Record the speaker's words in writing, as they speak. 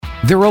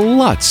There are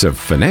lots of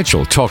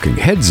financial talking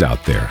heads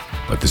out there,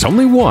 but there's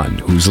only one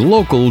who's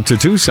local to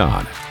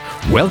Tucson.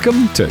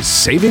 Welcome to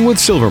Saving with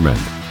Silverman.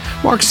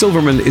 Mark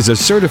Silverman is a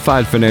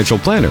certified financial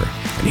planner,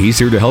 and he's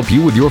here to help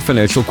you with your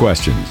financial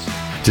questions.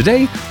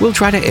 Today, we'll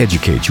try to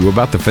educate you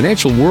about the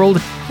financial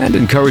world and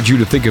encourage you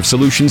to think of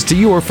solutions to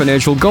your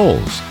financial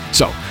goals.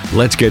 So,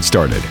 let's get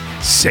started.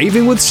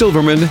 Saving with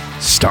Silverman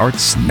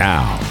starts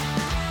now.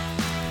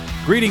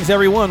 Greetings,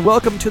 everyone.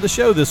 Welcome to the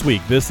show this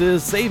week. This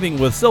is Saving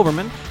with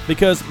Silverman,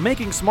 because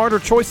making smarter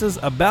choices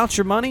about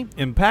your money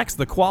impacts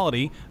the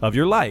quality of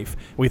your life.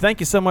 We thank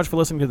you so much for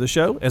listening to the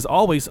show. As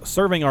always,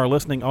 serving our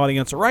listening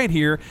audience right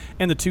here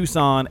in the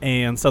Tucson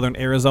and Southern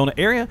Arizona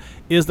area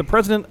is the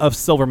president of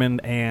Silverman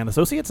and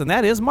Associates, and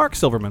that is Mark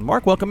Silverman.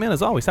 Mark, welcome in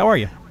as always. How are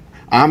you?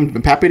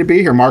 I'm happy to be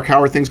here, Mark.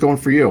 How are things going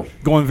for you?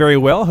 Going very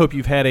well. Hope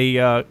you've had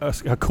a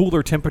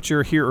cooler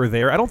temperature here or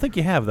there. I don't think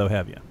you have, though,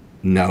 have you?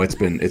 No, it's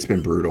been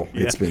brutal.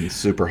 Yeah. It's been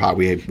super hot.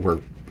 We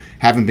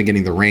haven't been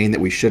getting the rain that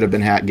we should have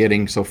been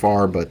getting so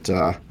far, but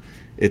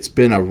it's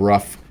been a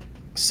rough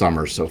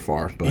summer so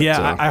far. But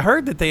yeah, I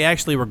heard that they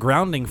actually were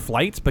grounding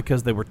flights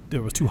because it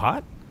was too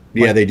hot.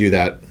 Yeah, they do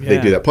that. Yeah. They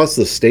do that. Plus,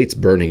 the state's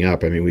burning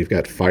up. I mean, we've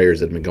got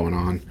fires that have been going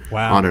on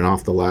on and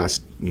off the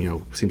last,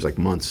 seems like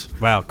months.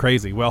 Wow,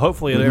 crazy. Well,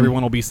 hopefully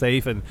everyone will be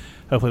safe, and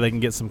hopefully they can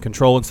get some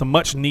control, and some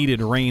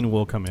much-needed rain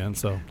will come in.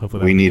 So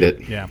hopefully we need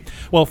it. Yeah.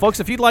 Well, folks,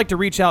 if you'd like to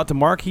reach out to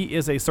Mark, he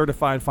is a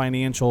certified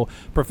financial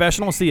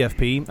professional,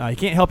 CFP. He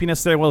can't help you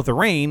necessarily with the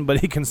rain, but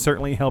he can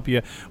certainly help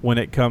you when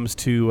it comes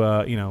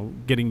to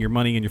getting your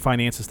money and your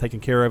finances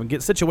taken care of and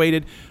get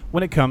situated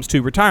when it comes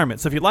to retirement.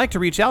 So if you'd like to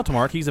reach out to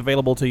Mark, he's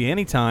available to you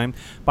anytime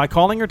by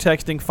calling or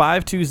texting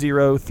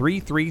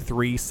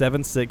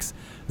 520-333-7601.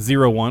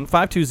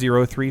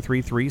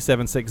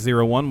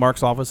 520-333-7601.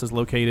 Mark's office is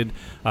located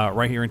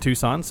right here in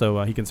Tucson,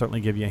 so he can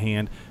certainly give you a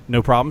hand.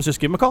 No problems. Just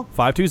give him a call.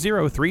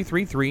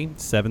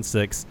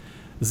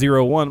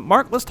 520-333-7601.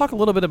 Mark, let's talk a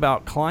little bit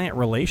about client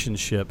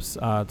relationships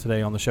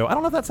today on the show. I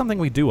don't know if that's something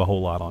we do a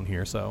whole lot on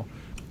here, so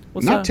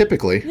not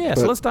typically. Yeah,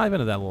 so let's dive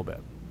into that a little bit.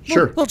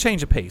 Sure. Little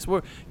change of pace.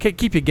 We'll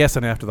keep you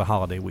guessing after the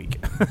holiday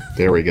week.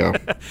 There we go.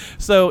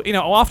 So,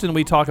 often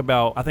we talk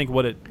about, I think,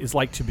 what it is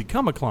like to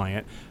become a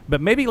client,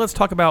 but maybe let's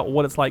talk about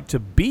what it's like to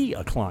be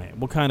a client.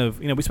 What kind of,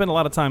 we spend a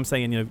lot of time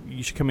saying,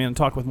 you should come in and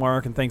talk with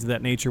Mark and things of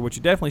that nature, which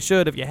you definitely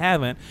should if you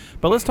haven't.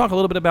 But let's talk a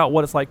little bit about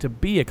what it's like to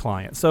be a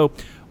client. So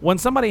when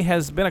somebody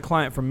has been a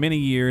client for many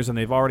years and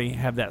they've already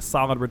have that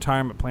solid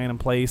retirement plan in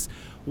place,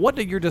 what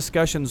do your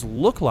discussions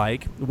look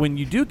like when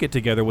you do get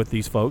together with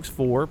these folks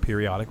for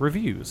periodic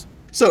reviews?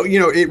 So,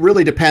 it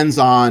really depends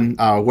on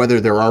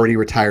whether they're already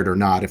retired or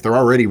not. If they're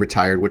already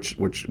retired, which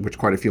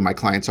quite a few of my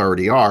clients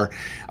already are,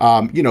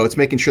 it's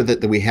making sure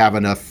that we have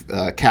enough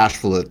cash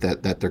flow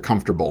that they're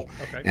comfortable,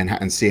 okay,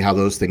 and see how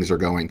those things are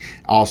going.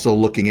 Also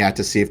looking at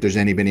to see if there's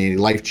been any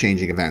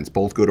life-changing events,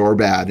 both good or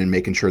bad, and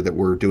making sure that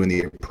we're doing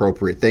the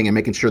appropriate thing and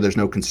making sure there's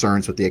no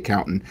concerns with the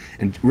accountant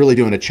and really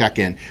doing a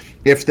check-in.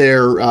 If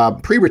they're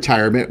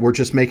pre-retirement, we're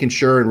just making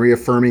sure and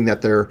reaffirming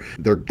that their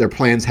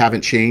plans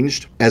haven't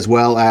changed, as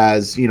well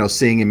as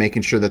seeing and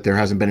making sure that there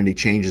hasn't been any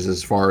changes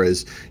as far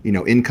as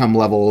income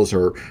levels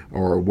or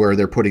where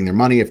they're putting their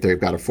money. If they've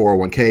got a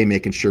 401k,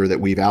 making sure that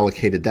we've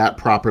allocated that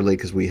properly,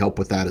 because we help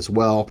with that as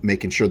well.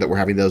 Making sure that we're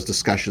having those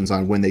discussions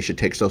on when they should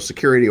take Social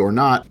Security or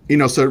not.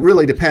 So it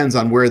really depends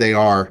on where they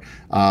are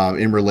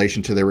in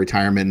relation to their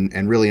retirement,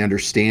 and really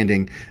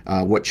understanding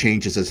what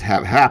changes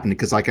have happened.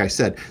 Because like I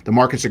said, the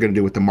markets are going to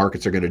do what the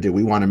markets are going to do.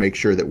 We want to make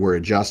sure that we're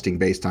adjusting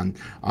based on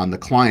the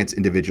client's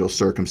individual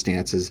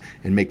circumstances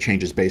and make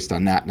changes based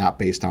on that, not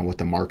based on what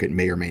the market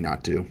may or may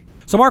not do.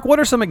 So Mark, what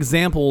are some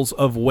examples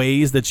of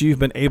ways that you've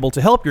been able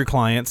to help your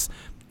clients,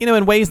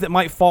 in ways that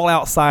might fall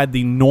outside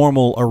the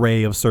normal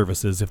array of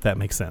services, if that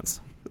makes sense?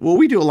 Well,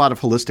 we do a lot of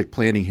holistic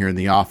planning here in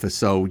the office.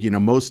 So,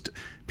 most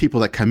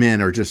people that come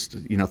in are just,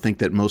 think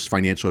that most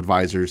financial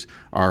advisors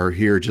are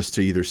here just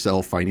to either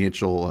sell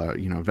financial,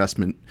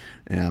 investment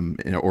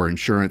or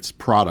insurance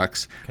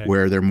products, okay,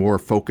 where they're more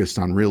focused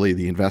on really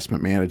the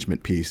investment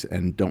management piece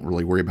and don't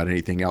really worry about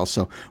anything else.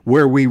 So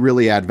where we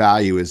really add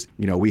value is,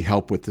 we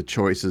help with the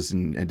choices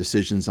and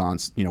decisions on,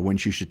 when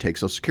you should take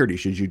Social Security,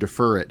 should you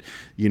defer it?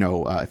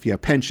 If you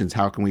have pensions,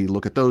 how can we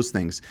look at those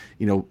things?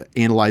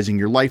 Analyzing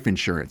your life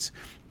insurance.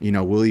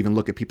 We'll even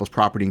look at people's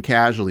property and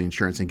casualty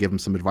insurance and give them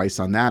some advice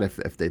on that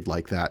if they'd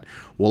like that.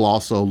 We'll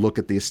also look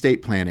at the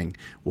estate planning.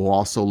 We'll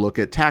also look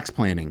at tax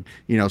planning.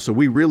 So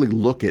we really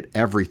look at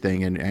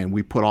everything, and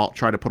we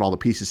try to put all the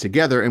pieces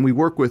together, and we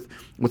work with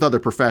other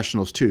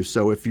professionals too.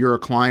 So if you're a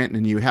client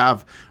and you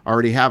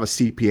already have a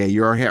CPA,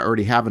 you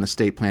already have an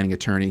estate planning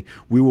attorney,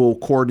 we will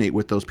coordinate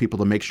with those people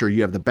to make sure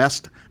you have the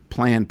best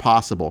plan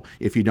possible.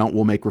 If you don't,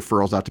 we'll make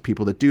referrals out to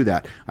people that do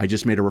that. I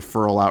just made a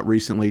referral out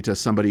recently to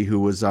somebody who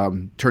was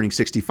turning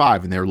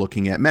 65 and they're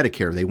looking at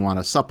Medicare. They want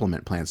a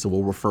supplement plan, so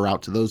we'll refer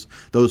out to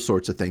those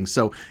sorts of things.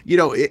 So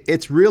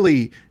it's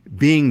really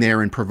being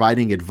there and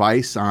providing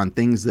advice on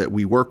things that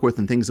we work with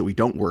and things that we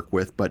don't work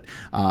with. But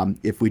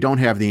if we don't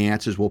have the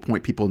answers, we'll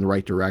point people in the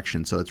right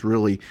direction. So it's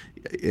really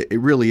it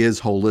really is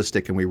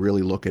holistic, and we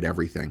really look at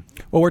everything.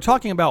 Well, we're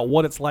talking about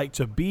what it's like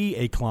to be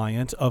a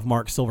client of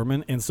Mark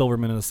Silverman and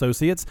Silverman and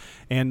Associates,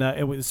 and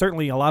it was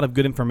certainly a lot of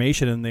good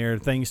information in there,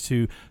 things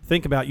to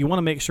think about. You want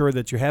to make sure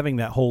that you're having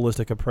that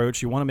holistic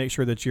approach. You want to make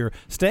sure that you're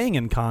staying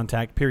in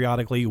contact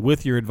periodically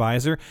with your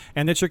advisor,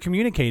 and that you're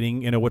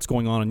communicating, what's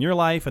going on in your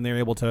life, and they're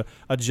able to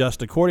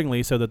adjust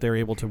accordingly so that they're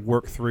able to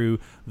work through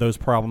those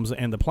problems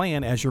and the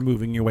plan as you're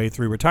moving your way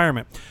through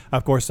retirement.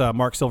 Of course,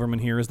 Mark Silverman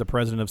here is the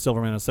president of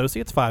Silverman and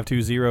Associates.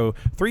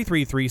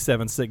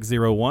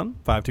 520-333-7601,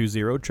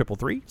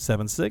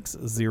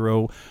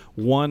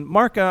 520-333-7601.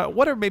 Mark,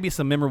 what are maybe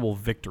some memorable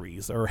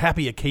victories or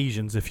happy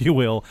occasions, if you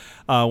will,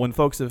 when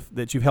folks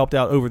that you've helped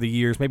out over the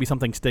years, maybe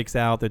something sticks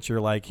out that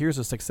you're like, here's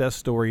a success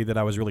story that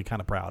I was really kind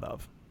of proud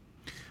of?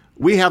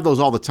 We have those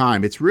all the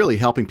time. It's really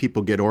helping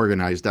people get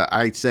organized.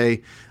 I'd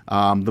say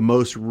the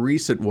most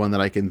recent one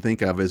that I can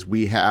think of is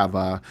we have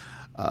a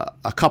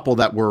couple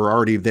that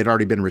they'd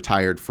already been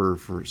retired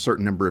for a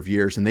certain number of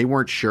years, and they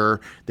weren't sure.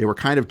 They were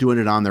kind of doing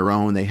it on their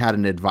own. They had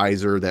an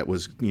advisor that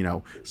was,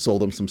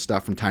 sold them some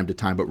stuff from time to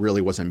time, but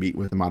really wasn't meeting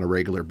with them on a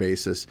regular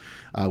basis.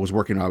 Was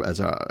working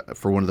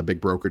for one of the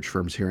big brokerage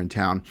firms here in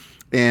town,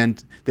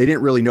 and they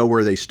didn't really know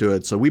where they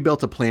stood. So we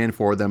built a plan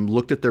for them,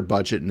 looked at their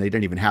budget, and they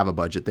didn't even have a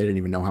budget. They didn't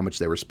even know how much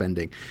they were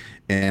spending.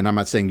 And I'm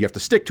not saying you have to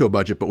stick to a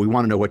budget, but we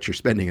want to know what you're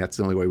spending. That's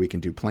the only way we can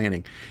do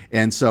planning.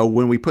 And so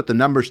when we put the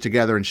numbers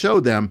together and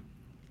showed them,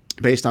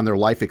 based on their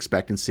life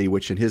expectancy,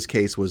 which in his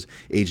case was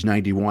age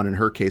 91, in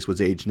her case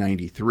was age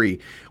 93.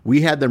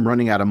 We had them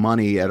running out of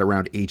money at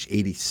around age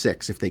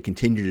 86 if they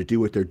continue to do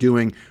what they're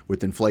doing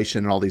with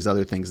inflation and all these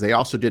other things. They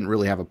also didn't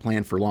really have a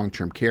plan for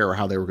long-term care or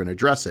how they were going to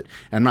address it.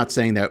 And I'm not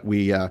saying that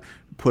we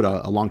put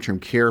a long-term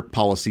care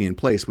policy in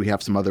place. We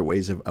have some other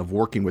ways of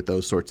working with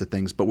those sorts of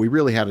things, but we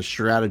really had a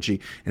strategy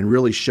and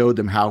really showed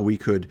them how we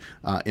could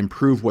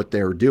improve what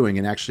they were doing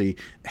and actually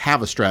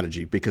have a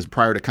strategy, because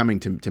prior to coming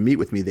to meet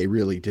with me, they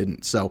really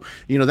didn't. So,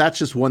 that's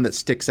just one that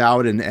sticks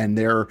out, and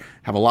they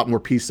have a lot more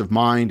peace of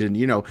mind. And,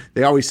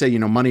 they always say,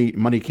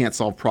 money can't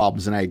solve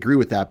problems. And I agree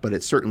with that, but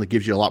it certainly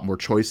gives you a lot more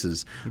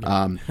choices.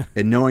 And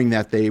knowing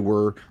that they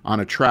were on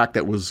a track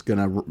that was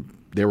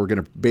they were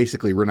going to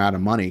basically run out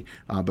of money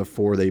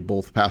before they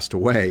both passed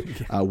away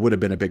would have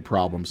been a big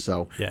problem.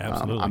 So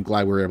I'm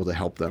glad we were able to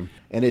help them.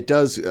 And it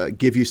does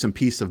give you some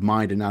peace of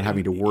mind and not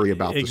having to worry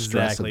about the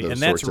stress of those sorts of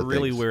things. And that's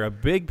really where a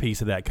big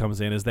piece of that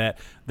comes in, is that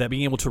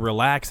being able to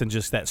relax and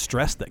just that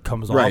stress that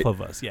comes off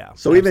of us. Yeah.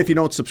 So even if you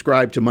don't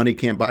subscribe to Money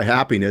Can't Buy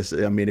Happiness,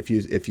 I mean,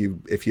 if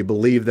you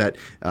believe that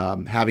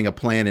having a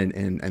plan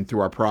and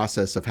through our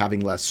process of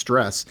having less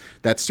stress,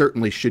 that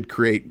certainly should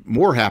create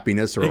more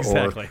happiness or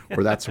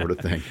that sort of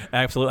thing.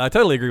 Absolutely. I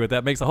totally agree with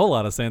that. Makes a whole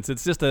lot of sense.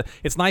 It's just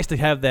it's nice to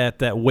have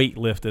that weight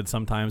lifted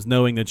sometimes,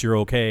 knowing that you're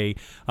okay,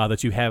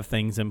 that you have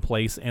things in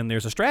place, and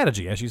there's a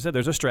strategy. As you said,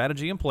 there's a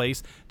strategy in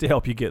place to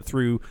help you get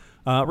through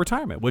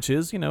retirement, which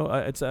is,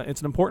 it's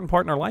an important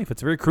part in our life.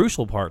 It's a very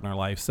crucial part in our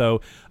life. So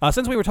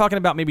since we were talking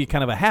about maybe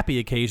kind of a happy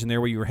occasion there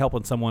where you were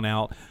helping someone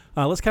out,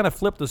 let's kind of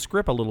flip the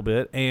script a little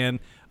bit. And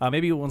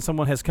maybe when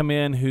someone has come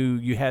in who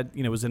you had,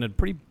 was in a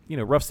pretty,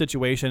 rough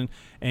situation,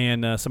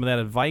 and some of that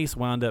advice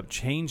wound up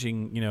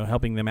changing,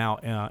 helping them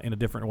out in a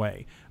different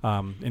way.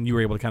 And you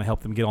were able to kind of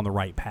help them get on the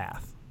right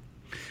path.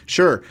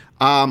 Sure.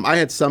 I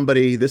had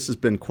somebody, this has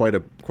been quite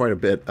a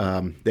bit.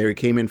 They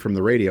came in from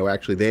the radio,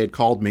 actually. They had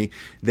called me.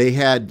 They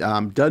had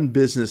done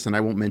business, and I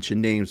won't mention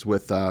names,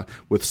 with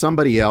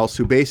somebody else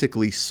who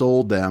basically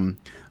sold them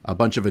a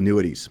bunch of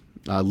annuities,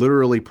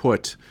 literally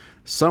put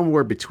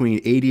somewhere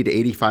between 80 to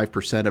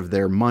 85% of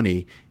their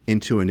money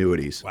into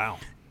annuities. Wow.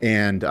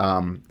 And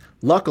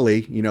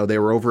luckily, they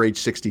were over age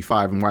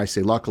 65. And why I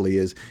say luckily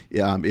is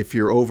if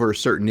you're over a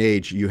certain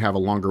age, you have a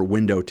longer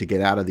window to get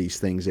out of these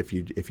things. If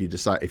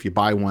you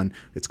buy one,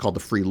 it's called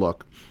the free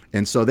look.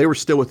 And so they were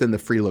still within the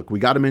free look. We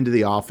got them into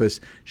the office.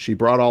 She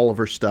brought all of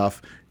her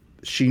stuff.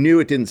 She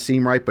knew it didn't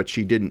seem right, but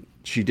she didn't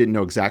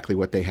know exactly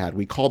what they had.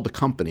 We called the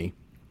company.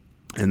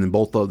 And then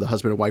both of the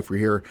husband and wife were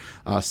here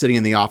sitting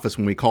in the office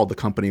when we called the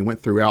company,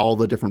 went through all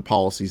the different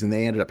policies, and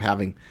they ended up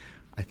having,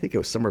 I think it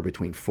was somewhere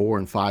between 4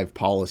 and 5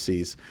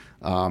 policies.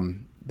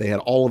 They had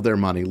all of their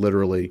money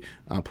literally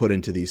put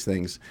into these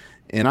things.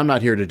 And I'm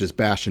not here to just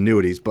bash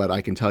annuities, but I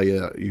can tell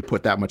you, you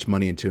put that much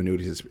money into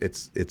annuities,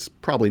 it's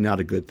probably not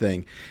a good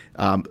thing.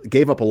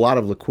 Gave up a lot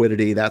of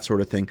liquidity, that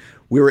sort of thing.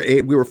 We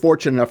were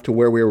fortunate enough to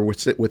where we were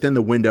within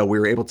the window. We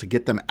were able to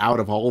get them out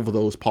of all of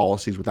those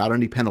policies without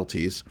any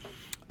penalties.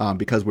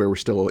 Because we were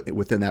still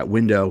within that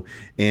window,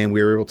 and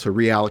we were able to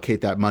reallocate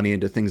that money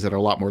into things that are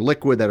a lot more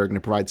liquid, that are going to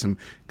provide some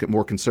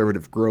more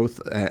conservative growth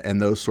and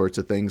those sorts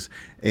of things.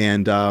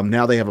 And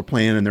now they have a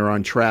plan, and they're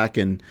on track,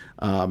 and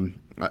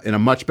in a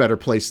much better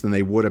place than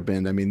they would have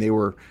been. I mean, it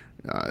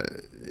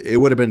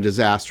would have been a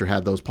disaster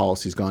had those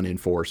policies gone in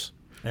force.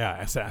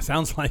 Yeah, it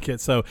sounds like it.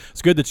 So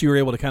it's good that you were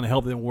able to kind of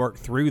help them work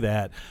through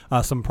that,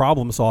 some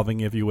problem solving,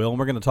 if you will. And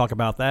we're going to talk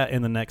about that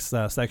in the next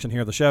section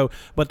here of the show.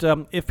 But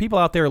if people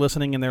out there are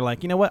listening and they're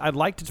like, you know what, I'd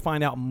like to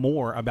find out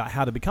more about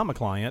how to become a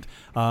client,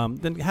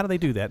 then how do they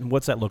do that? And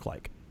what's that look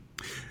like?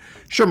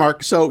 Sure,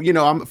 Mark. So,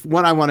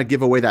 I want to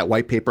give away that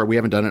white paper. We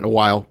haven't done it in a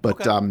while,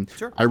 but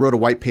Sure. I wrote a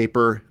white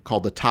paper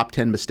called The Top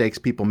 10 Mistakes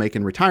People Make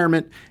in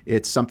Retirement.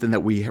 It's something that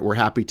we're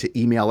happy to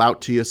email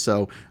out to you.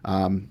 So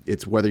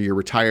it's whether you're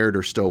retired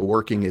or still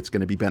working, it's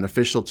going to be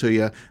beneficial to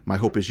you. My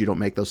hope is you don't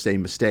make those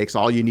same mistakes.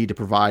 All you need to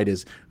provide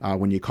is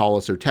when you call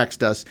us or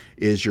text us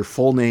is your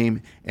full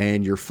name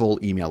and your full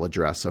email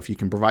address. So if you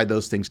can provide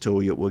those things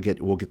to you, we'll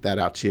get that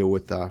out to you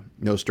with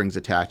no strings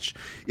attached.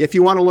 If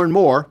you want to learn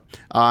more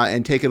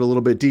and take it a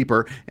little bit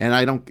deeper,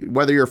 and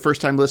whether you're a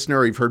first-time listener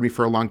or you've heard me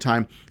for a long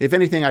time, if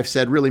anything I've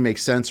said really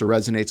makes sense or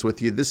resonates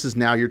with you, this is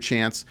now your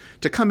chance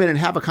to come in and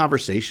have a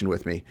conversation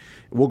with me.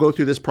 We'll go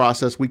through this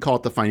process. We call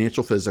it the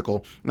financial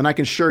physical, and I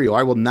can assure you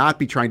I will not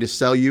be trying to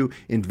sell you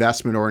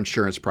investment or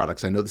insurance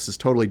products. I know this is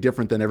totally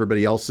different than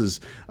everybody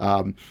else's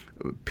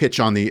pitch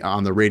on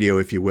the radio,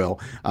 if you will.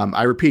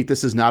 I repeat,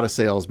 this is not a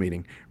sales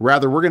meeting.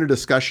 Rather, we're going to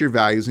discuss your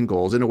values and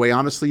goals in a way,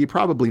 honestly, you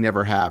probably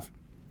never have.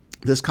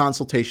 This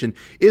consultation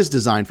is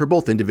designed for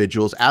both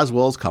individuals as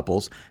well as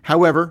couples.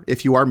 However,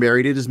 if you are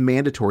married, it is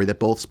mandatory that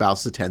both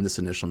spouses attend this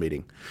initial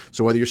meeting.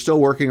 So whether you're still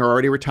working or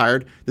already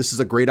retired, this is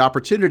a great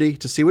opportunity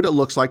to see what it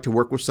looks like to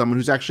work with someone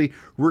who's actually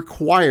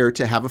required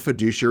to have a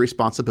fiduciary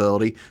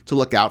responsibility to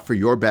look out for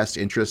your best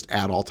interest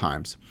at all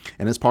times.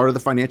 And as part of the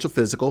financial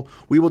physical,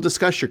 we will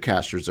discuss your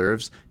cash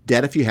reserves,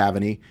 debt if you have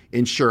any,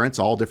 insurance,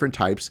 all different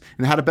types,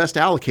 and how to best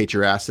allocate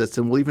your assets.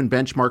 And we'll even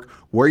benchmark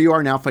where you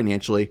are now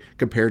financially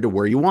compared to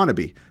where you want to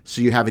be,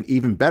 so you have an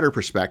even better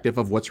perspective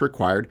of what's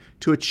required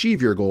to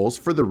achieve your goals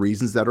for the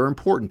reasons that are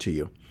important to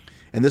you.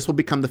 And this will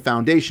become the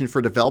foundation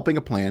for developing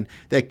a plan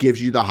that gives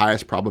you the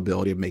highest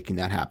probability of making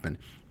that happen.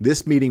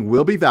 This meeting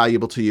will be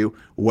valuable to you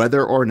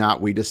whether or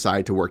not we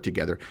decide to work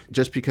together.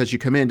 Just because you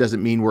come in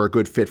doesn't mean we're a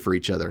good fit for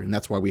each other, and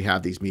that's why we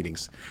have these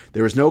meetings.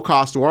 There is no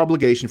cost or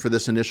obligation for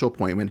this initial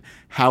appointment.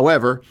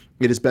 However,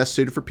 it is best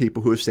suited for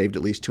people who have saved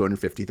at least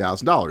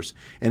 $250,000.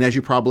 And as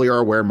you probably are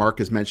aware, Mark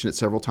has mentioned it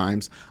several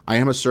times, I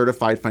am a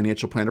certified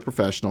financial planner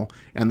professional,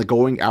 and the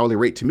going hourly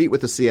rate to meet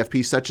with a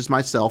CFP such as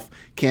myself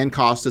can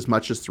cost as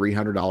much as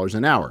 $300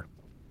 an hour.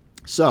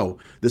 So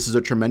this is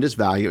a tremendous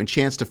value and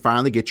chance to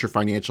finally get your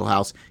financial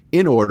house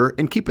in order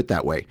and keep it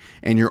that way.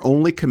 And your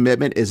only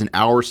commitment is an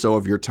hour or so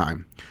of your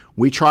time.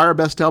 We try our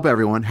best to help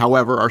everyone.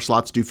 However, our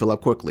slots do fill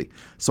up quickly.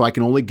 So I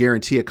can only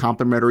guarantee a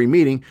complimentary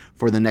meeting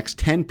for the next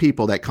 10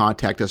 people that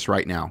contact us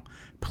right now.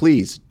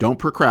 Please don't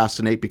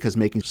procrastinate, because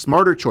making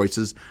smarter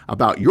choices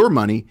about your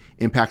money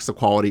impacts the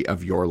quality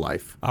of your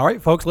life. All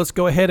right, folks, let's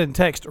go ahead and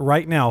text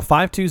right now,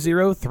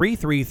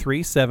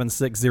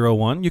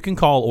 520-333-7601. You can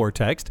call or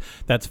text.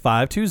 That's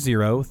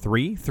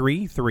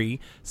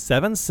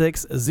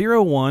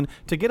 520-333-7601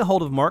 to get a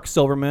hold of Mark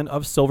Silverman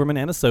of Silverman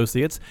 &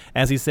 Associates.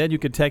 As he said, you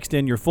could text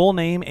in your full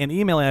name and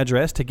email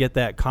address to get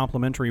that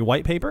complimentary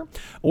white paper,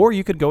 or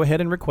you could go ahead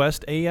and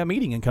request a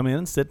meeting and come in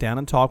and sit down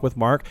and talk with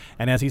Mark.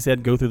 And as he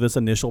said, go through this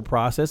initial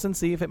process and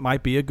see if it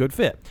might be a good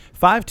fit.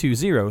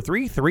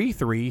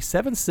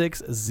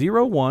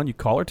 520-333-7601. You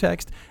call or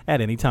text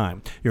at any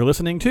time. You're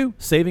listening to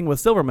Saving with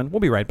Silverman. We'll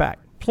be right back.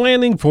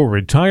 Planning for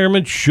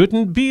retirement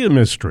shouldn't be a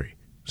mystery.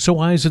 So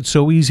why is it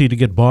so easy to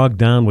get bogged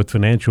down with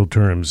financial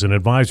terms and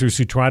advisors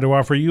who try to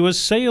offer you a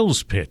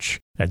sales pitch?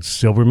 At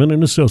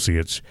Silverman &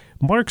 Associates,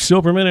 Mark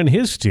Silverman and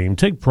his team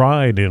take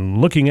pride in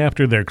looking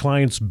after their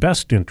clients'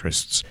 best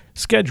interests.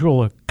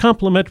 Schedule a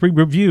complimentary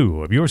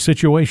review of your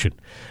situation.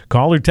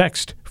 Call or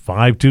text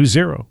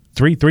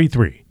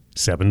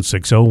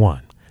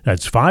 520-333-7601.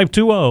 That's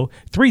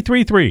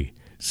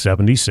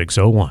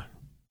 520-333-7601.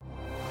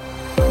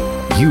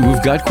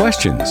 You've got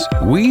questions.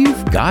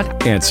 We've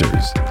got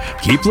answers.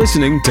 Keep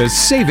listening to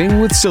Saving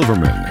with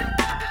Silverman.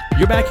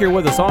 You're back here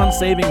with us on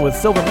Saving with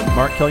Silverman.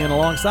 Mark Killian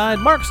alongside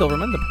Mark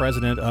Silverman, the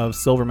president of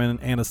Silverman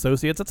 &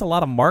 Associates. That's a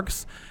lot of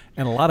Marks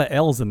and a lot of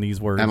L's in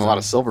these words. And a lot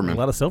of Silverman. A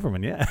lot of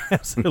Silverman, yeah,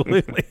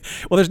 absolutely.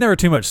 Well, there's never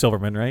too much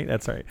Silverman, right?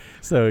 That's right.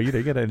 So you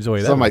got to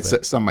enjoy that.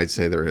 Some might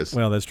say there is.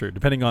 Well, that's true.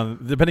 Depending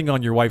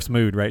on your wife's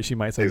mood, right? She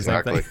might say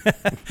exactly. the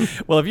same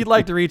thing. Well, if you'd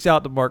like to reach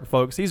out to Mark,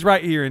 folks, he's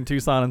right here in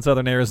Tucson in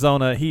Southern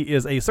Arizona. He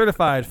is a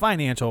certified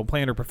financial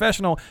planner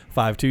professional.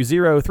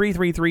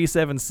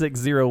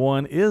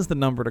 520-333-7601 is the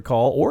number to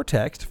call, or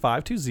text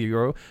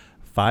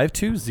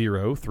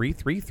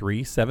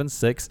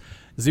 520-333-7601.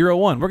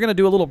 We're going to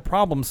do a little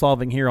problem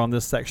solving here on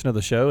this section of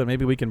the show, and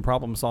maybe we can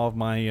problem solve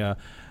my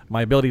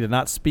ability to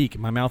not speak.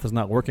 My mouth is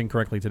not working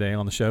correctly today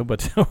on the show,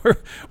 but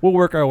we'll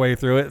work our way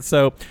through it.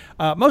 So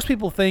most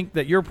people think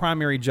that your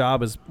primary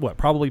job is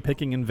probably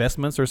picking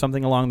investments or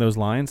something along those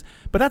lines,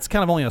 but that's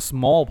kind of only a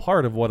small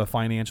part of what a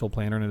financial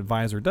planner and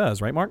advisor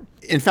does, right, Mark?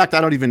 In fact,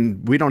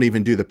 we don't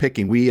even do the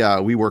picking. We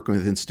work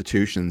with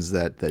institutions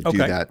that do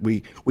that.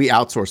 We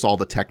outsource all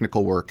the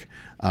technical work.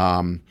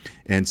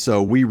 And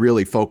so we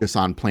really focus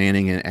on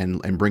planning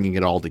and bringing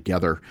it all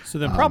together. So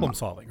then problem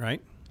solving,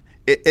 right?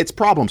 It's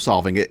problem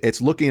solving.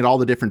 It's looking at all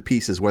the different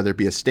pieces, whether it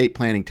be estate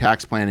planning,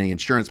 tax planning,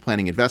 insurance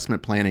planning,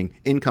 investment planning,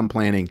 income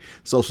planning,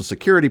 social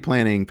security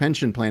planning,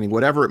 pension planning,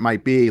 whatever it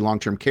might be,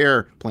 long-term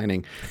care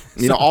planning,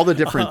 all the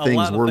different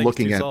things we're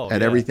looking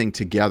at everything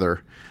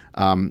together.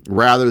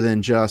 rather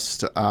than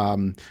just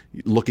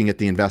looking at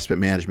the investment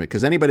management.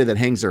 Because anybody that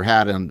hangs their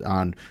hat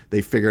on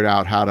they figured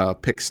out how to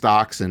pick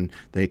stocks and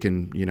they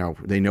can,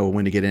 they know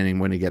when to get in and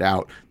when to get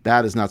out.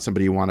 That is not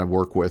somebody you want to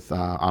work with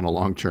on a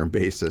long-term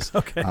basis.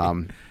 Okay.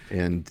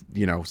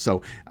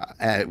 So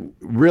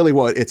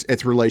really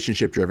it's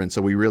relationship driven.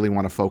 So we really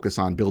want to focus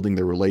on building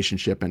the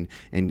relationship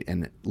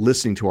and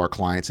listening to our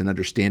clients and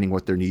understanding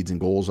what their needs and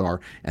goals are,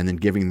 and then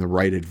giving them the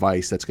right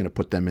advice that's going to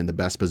put them in the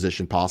best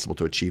position possible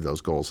to achieve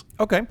those goals.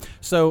 Okay.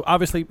 So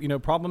obviously,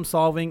 problem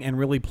solving and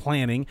really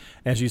planning,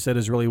 as you said,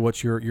 is really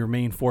what your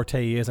main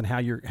forte is and how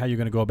you're going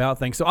to go about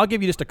things. So I'll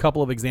give you just a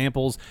couple of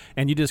examples,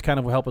 and you just kind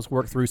of help us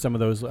work through some of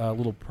those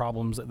little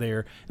problems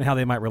there and how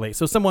they might relate.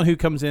 So someone who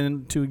comes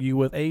in to you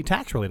with a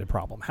tax-related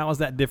problem, how is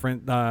that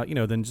different,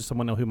 than just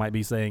someone who might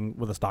be saying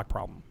with a stock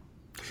problem?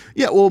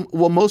 Yeah,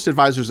 well, most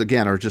advisors,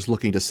 again, are just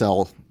looking to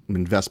sell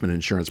investment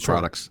insurance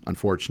products,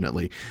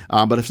 unfortunately.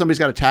 But if somebody's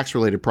got a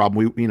tax-related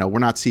problem, we're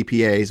not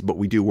CPAs, but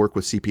we do work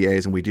with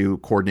CPAs, and we do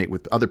coordinate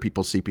with other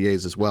people's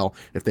CPAs as well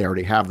if they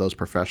already have those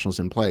professionals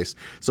in place.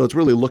 So it's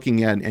really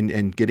looking at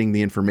and getting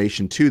the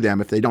information to them.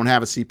 If they don't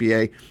have a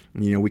CPA,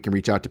 we can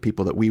reach out to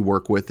people that we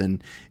work with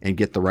and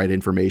get the right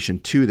information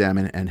to them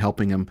and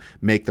helping them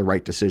make the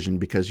right decision,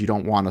 because you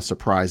don't want a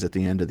surprise at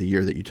the end of the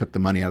year that you took the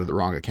money out of the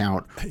wrong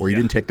account, or you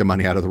didn't take the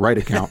money out of the right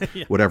account,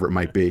 whatever it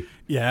might be.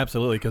 Yeah,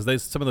 absolutely,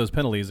 because some of those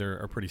penalties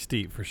are pretty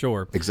steep for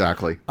sure.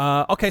 Exactly.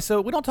 Okay,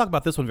 so we don't talk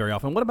about this one very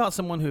often. What about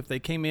someone who, if they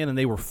came in and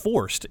they were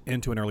forced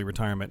into an early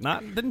retirement,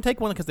 didn't take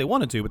one because they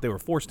wanted to, but they were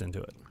forced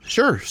into it?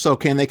 Sure. So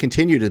can they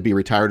continue to be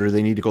retired, or do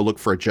they need to go look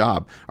for a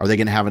job? Are they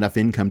going to have enough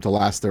income to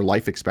last their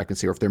life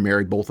expectancy, or if they're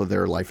married, both of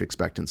their life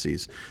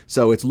expectancies?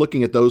 So it's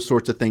looking at those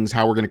sorts of things,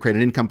 how we're going to create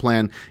an income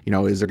plan.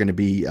 Is there going to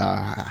be,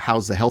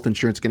 how's the health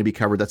insurance going to be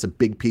covered? That's a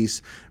big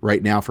piece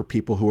right now for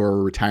people who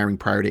are retiring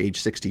prior to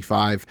age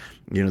 65.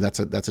 That's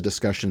a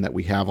discussion that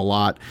we have a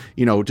lot.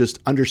 Just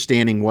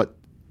understanding what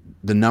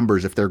the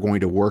numbers, if they're going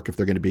to work, if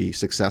they're going to be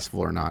successful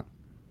or not.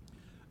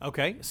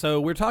 Okay,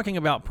 so we're talking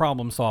about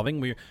problem solving.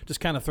 We're just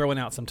kind of throwing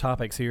out some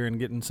topics here and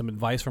getting some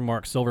advice from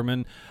Mark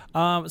Silverman.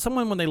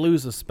 Someone, when they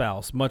lose a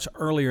spouse much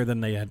earlier than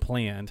they had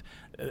planned,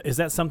 is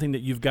that something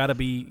that you've got to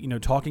be,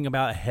 talking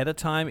about ahead of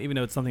time, even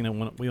though it's something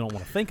that we don't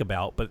want to think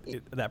about, but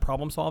that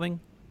problem solving?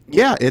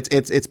 Yeah,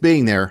 it's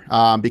being there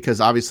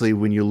because obviously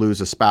when you lose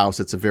a spouse,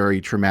 it's a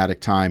very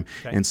traumatic time.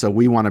 Okay. And so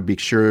we want to be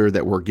sure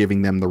that we're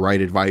giving them the right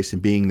advice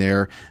and being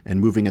there and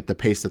moving at the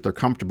pace that they're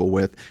comfortable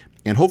with.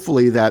 And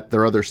hopefully that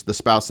the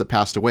spouse that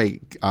passed away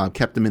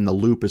kept them in the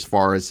loop as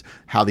far as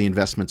how the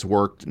investments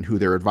worked and who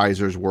their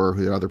advisors were,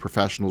 who their other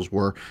professionals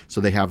were, so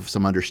they have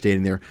some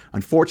understanding there.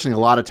 Unfortunately,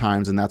 a lot of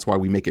times, and that's why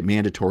we make it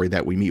mandatory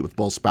that we meet with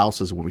both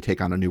spouses when we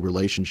take on a new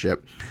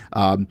relationship,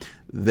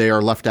 they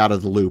are left out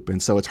of the loop.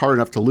 And so it's hard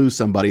enough to lose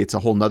somebody. It's a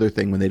whole nother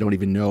thing when they don't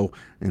even know.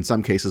 In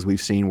some cases, we've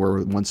seen where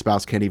one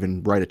spouse can't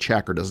even write a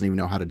check or doesn't even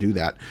know how to do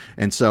that.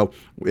 And so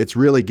it's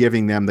really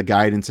giving them the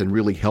guidance and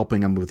really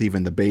helping them with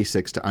even the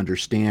basics to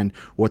understand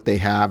what they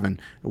have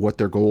and what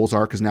their goals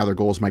are, because now their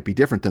goals might be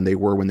different than they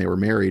were when they were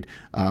married,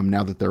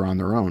 now that they're on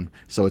their own.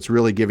 So it's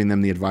really giving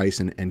them the advice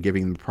and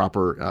giving them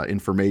proper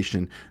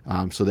information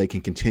so they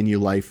can continue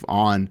life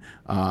on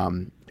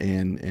and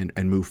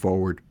move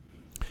forward.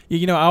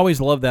 I always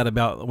love that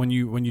about when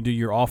you do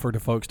your offer to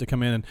folks to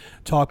come in and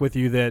talk with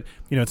you, that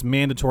it's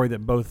mandatory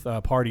that both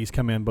parties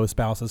come in, both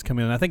spouses come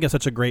in. And I think it's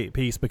such a great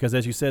piece because,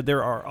 as you said,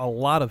 there are a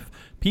lot of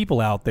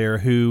people out there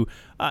who,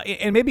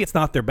 and maybe it's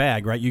not their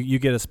bag, right? You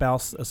get a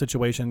spouse, a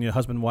situation,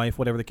 husband, wife,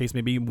 whatever the case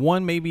may be.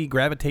 One maybe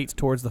gravitates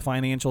towards the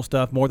financial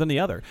stuff more than the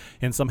other.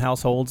 In some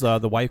households,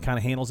 the wife kind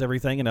of handles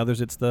everything, and others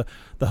it's the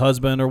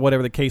husband or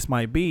whatever the case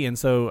might be. And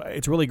so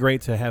it's really great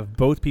to have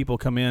both people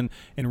come in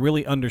and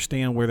really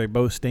understand where they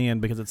both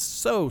stand, because it's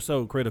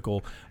so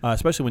critical,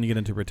 especially when you get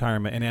into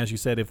retirement. And as you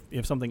said,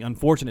 if something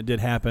unfortunate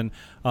did happen,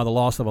 the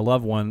loss of a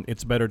loved one,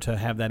 it's better to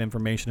have that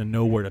information and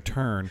know where to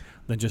turn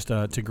than just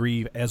to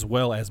grieve, as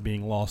well as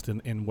being lost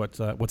in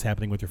what's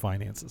happening with your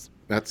finances.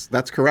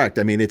 That's correct.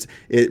 I mean, it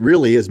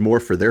really is more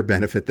for their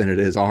benefit than it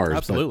is ours.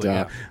 Absolutely.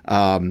 But,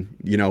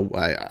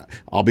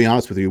 I'll be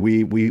honest with you.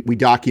 We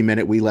document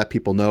it. We let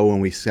people know when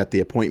we set the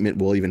appointment.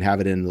 We'll even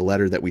have it in the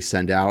letter that we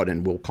send out,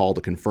 and we'll call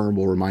to confirm.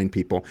 We'll remind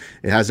people.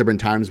 It has been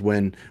times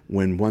when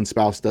one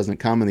spouse doesn't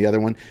come and the other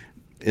one.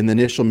 In the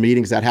initial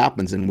meetings, that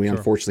happens, and we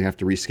unfortunately have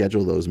to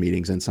reschedule those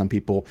meetings. And some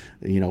people,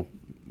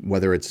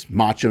 whether it's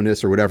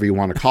macho-ness or whatever you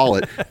want to call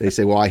it, they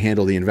say, well, I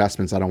handle the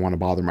investments. I don't want to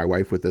bother my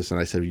wife with this. And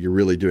I said, you're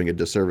really doing a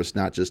disservice,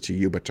 not just to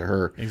you, but to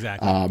her.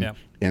 Exactly.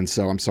 And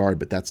so I'm sorry,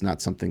 but that's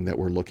not something that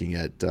we're looking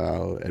at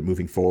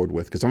moving forward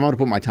with, because I'm going to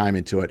put my time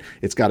into it.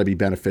 It's got to be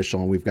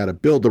beneficial, and we've got to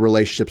build the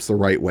relationships the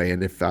right way.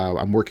 And if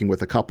I'm working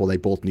with a couple, they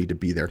both need to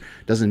be there.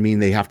 Doesn't mean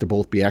they have to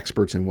both be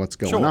experts in what's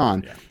going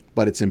on. Yeah.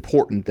 but it's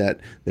important that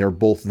they're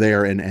both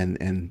there,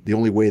 and the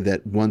only way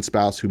that one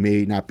spouse who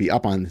may not be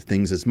up on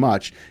things as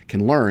much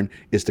can learn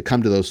is to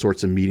come to those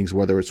sorts of meetings,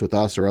 whether it's with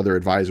us or other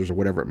advisors or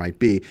whatever it might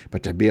be,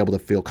 but to be able to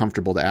feel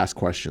comfortable to ask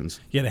questions.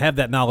 Yeah, to have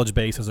that knowledge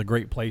base is a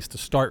great place to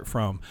start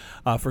from,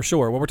 for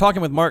sure. Well, we're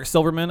talking with Mark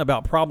Silverman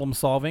about problem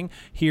solving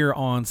here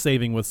on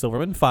Saving with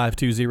Silverman,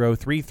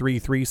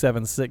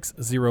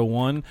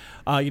 520-333-7601.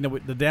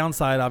 The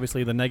downside,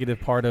 obviously, the negative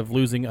part of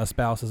losing a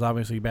spouse is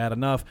obviously bad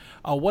enough.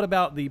 What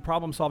about the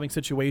problem solving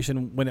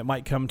situation when it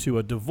might come to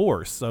a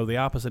divorce? So the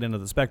opposite end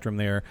of the spectrum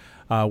there,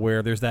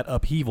 where there's that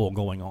upheaval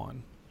going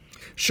on.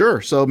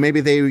 Sure. So maybe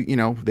they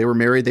were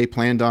married, they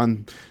planned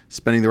on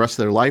spending the rest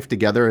of their life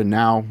together, and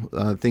now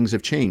things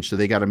have changed. So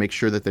they got to make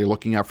sure that they're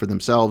looking out for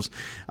themselves.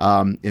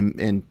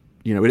 And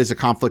it is a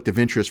conflict of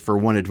interest for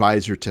one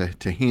advisor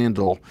to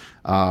handle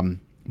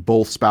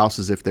both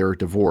spouses if they're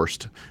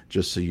divorced.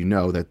 Just so you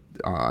know that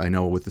I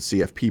know with the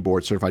CFP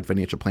board, Certified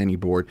Financial Planning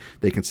Board,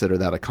 they consider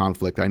that a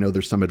conflict. I know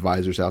there's some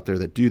advisors out there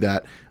that do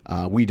that.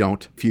 We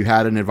don't. If you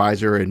had an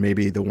advisor and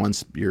maybe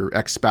your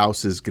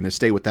ex-spouse is going to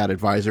stay with that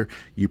advisor,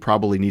 you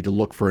probably need to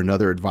look for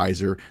another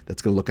advisor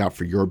that's going to look out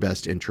for your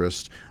best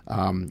interest,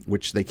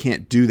 which they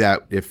can't do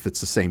that if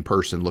it's the same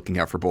person looking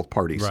out for both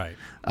parties. Right.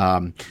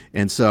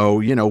 And so,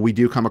 we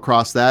do come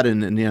across that,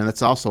 and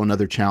that's also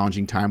another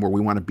challenging time where we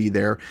want to be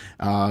there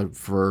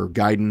for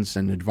guidance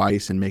and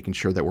advice and making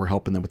sure that we're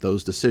helping them with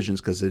those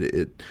decisions, because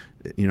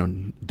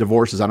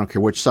divorces, I don't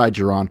care which side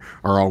you're on,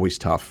 are always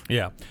tough.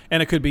 Yeah.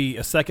 And it could be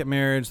a second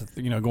marriage,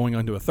 going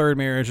on to a third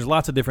marriage. There's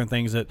lots of different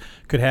things that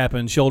could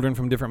happen, children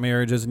from different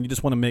marriages, and you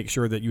just want to make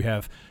sure that you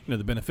have,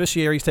 the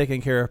beneficiaries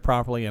taken care of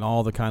properly, and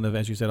all the kind of,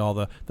 as you said, all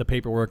the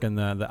paperwork and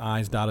the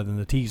I's dotted and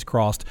the T's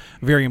crossed.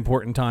 Very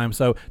important time.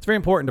 So it's very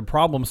important to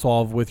problem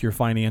solve with your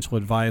financial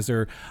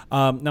advisor.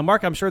 Now,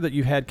 Mark, I'm sure that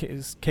you've had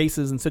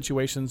cases and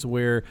situations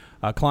where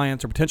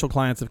clients or potential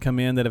clients have come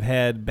in that have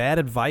had bad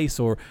advice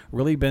or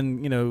really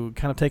been,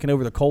 kind of taken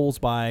over the coals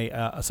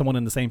by someone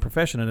in the same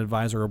profession, an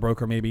advisor or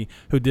broker maybe,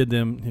 who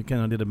kind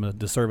of did them a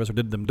disservice or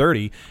did them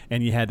dirty,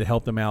 and you had to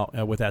help them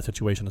out with that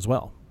situation as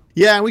well.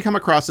 Yeah, we come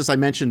across this. I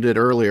mentioned it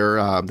earlier,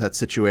 that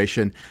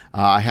situation.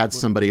 I had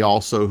somebody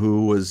also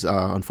who was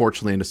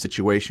unfortunately in a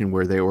situation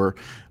where they were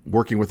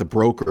working with a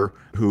broker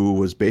who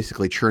was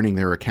basically churning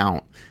their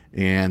account.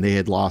 And they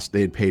had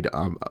paid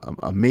an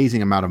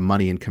amazing amount of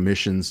money in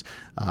commissions.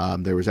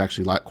 There was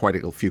actually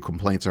quite a few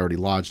complaints already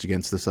lodged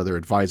against this other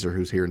advisor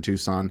who's here in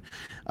Tucson.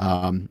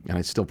 And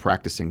I'm still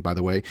practicing, by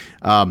the way.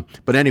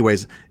 But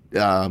anyways,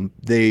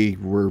 they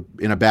were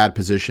in a bad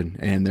position,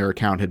 and their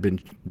account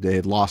they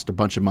had lost a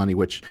bunch of money,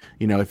 which,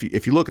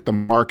 if you look at the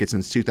market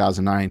since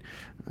 2009,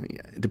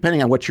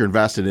 depending on what you're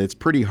invested in, it's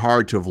pretty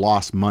hard to have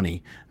lost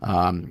money.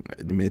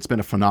 It's been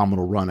a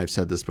phenomenal run. I've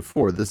said this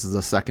before. This is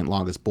the second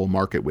longest bull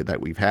market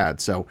that we've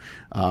had. So,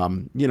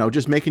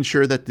 just making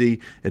sure that the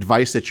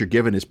advice that you're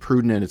given is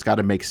prudent and it's got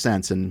to make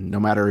sense. And no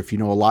matter if you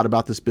know a lot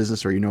about this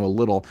business or you know a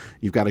little,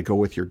 you've got to go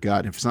with your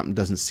gut. If something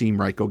doesn't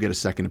seem right, go get a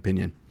second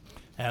opinion.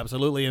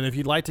 Absolutely. And if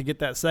you'd like to get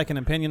that second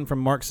opinion from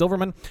Mark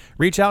Silverman,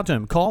 reach out to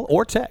him. Call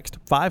or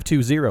text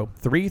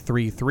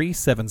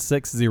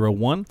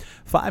 520-333-7601,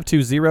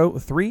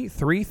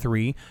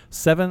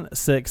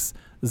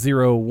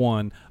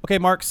 520-333-7601. Okay,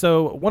 Mark,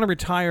 so want to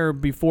retire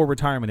before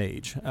retirement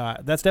age.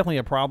 That's definitely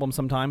a problem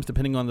sometimes,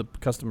 depending on the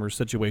customer's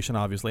situation,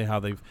 obviously, how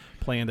they've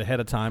planned ahead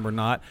of time or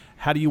not.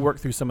 How do you work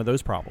through some of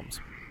those problems?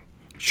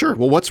 Sure.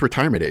 Well, what's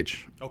retirement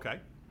age? Okay.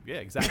 Yeah,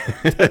 exactly.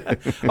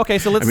 Okay,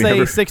 so let's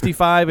say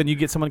 65, and you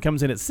get someone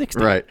comes in at 60.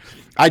 Right.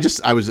 I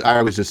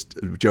was just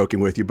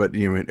joking with you, but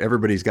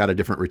everybody's got a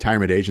different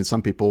retirement age, and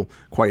some people,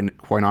 quite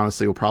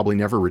honestly, will probably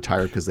never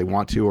retire because they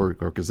want to, or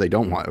because they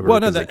don't want. Well,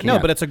 no,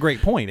 but it's a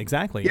great point.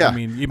 Exactly. Yeah.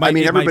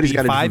 Everybody's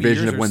got a different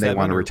vision of when they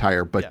want to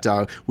retire, but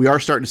we are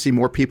starting to see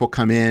more people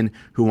come in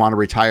who want to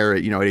retire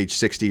at age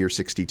 60 or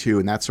 62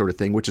 and that sort of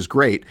thing, which is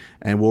great.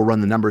 And we'll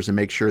run the numbers and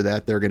make sure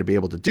that they're going to be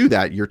able to do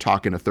that. You're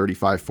talking a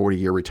 35,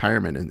 40-year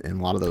retirement in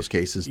a lot of those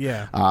cases.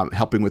 Yeah.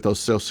 Helping with those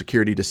Social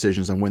Security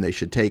decisions on when they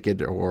should take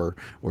it or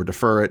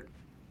defer it.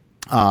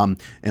 And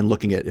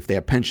looking at if they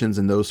have pensions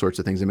and those sorts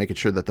of things and making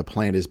sure that the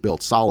plan is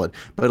built solid.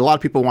 But a lot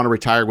of people want to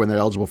retire when they're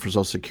eligible for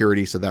Social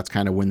Security, so that's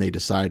kind of when they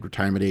decide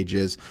retirement age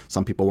is.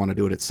 Some people want to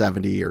do it at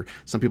 70, or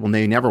some people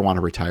may never want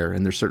to retire,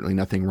 and there's certainly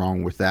nothing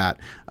wrong with that.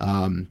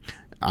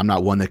 I'm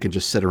not one that can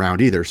just sit around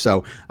either.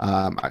 So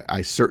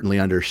I certainly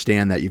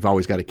understand that you've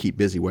always got to keep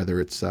busy, whether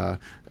it's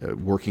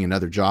working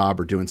another job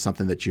or doing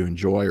something that you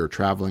enjoy or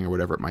traveling or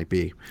whatever it might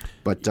be.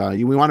 But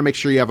we want to make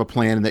sure you have a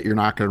plan and that you're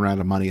not going to run out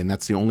of money. And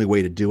that's the only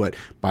way to do it.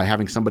 By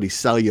having somebody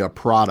sell you a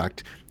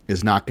product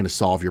is not going to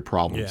solve your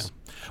problems.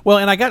 Yeah. Well,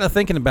 and I got to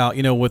thinking about,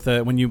 with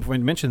when you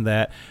mentioned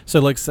that. So,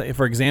 like, say,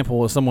 for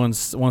example, if someone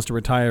wants to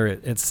retire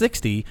at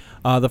 60,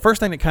 the first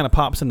thing that kind of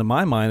pops into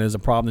my mind is a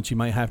problem that you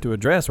might have to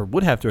address or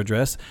would have to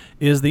address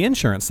is the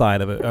insurance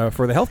side of it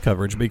for the health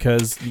coverage,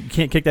 because you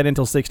can't kick that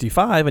until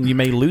 65, and you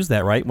may lose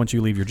that right once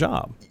you leave your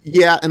job.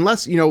 Yeah,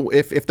 unless,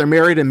 if they're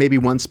married and maybe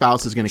one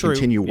spouse is going to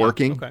continue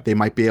working, okay. They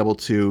might be able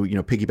to,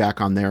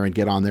 piggyback on there and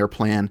get on their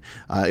plan.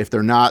 If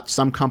they're not,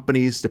 some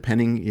companies,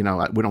 depending,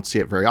 we don't see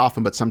it very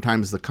often, but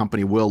sometimes the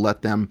company will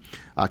let them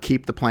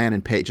keep the plan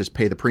and pay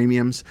the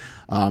premiums.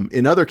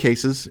 In other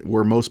cases,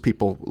 where most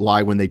people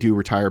lie when they do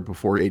retire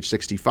before age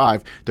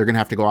 65, they're going to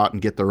have to go out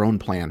and get their own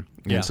plan.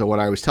 Yeah. And so what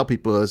I always tell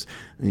people is,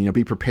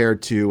 be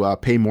prepared to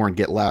pay more and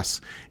get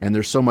less. And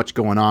there's so much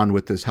going on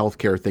with this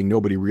healthcare thing.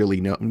 Nobody really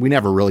know. We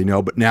never really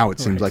know, but now it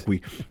seems like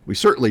we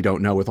certainly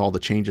don't know with all the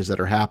changes that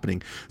are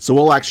happening. So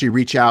we'll actually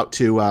reach out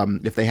to,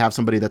 if they have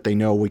somebody that they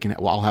know,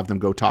 I'll have them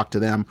go talk to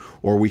them,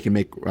 or we can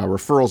make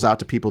referrals out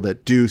to people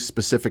that do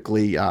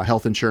specifically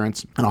health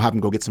insurance, and I'll have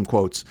them go get some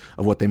quotes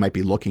of what they might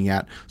be looking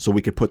at, so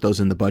we could put those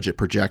in the budget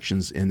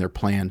projections in their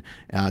plan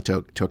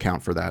to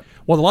account for that.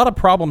 Well, a lot of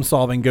problem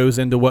solving goes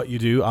into what you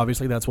do.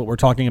 Obviously, that's what we're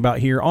talking about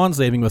here on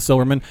Saving with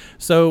Silverman.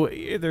 So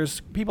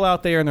there's people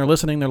out there and they're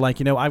listening. They're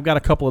like, I've got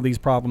a couple of these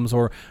problems,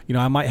 or,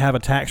 I might have a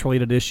tax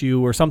related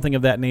issue or something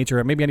of that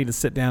nature. Maybe I need to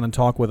sit down and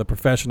talk with a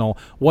professional.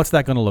 What's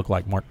that going to look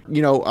like, Mark?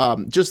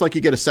 Just like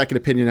you get a second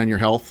opinion on your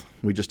health,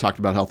 we just talked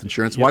about health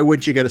insurance. Yep. Why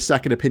wouldn't you get a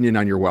second opinion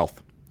on your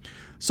wealth?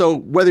 So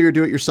whether you're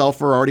doing it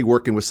yourself or already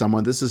working with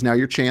someone, this is now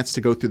your chance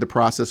to go through the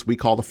process we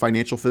call the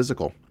financial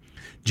physical.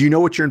 Do you know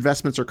what your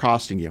investments are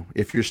costing you?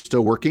 If you're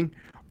still working,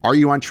 are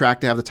you on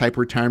track to have the type of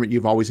retirement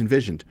you've always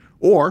envisioned?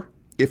 Or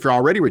if you're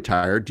already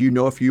retired, do you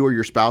know if you or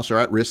your spouse are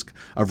at risk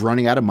of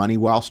running out of money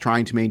whilst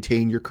trying to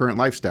maintain your current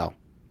lifestyle?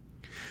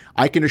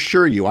 I can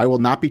assure you, I will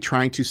not be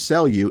trying to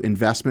sell you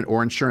investment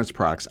or insurance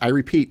products. I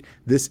repeat,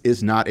 this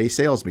is not a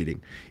sales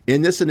meeting.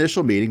 In this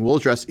initial meeting, we'll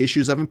address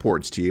issues of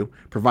importance to you,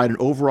 provide an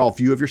overall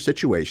view of your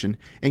situation,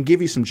 and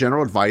give you some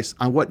general advice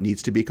on what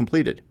needs to be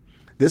completed.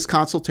 This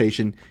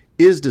consultation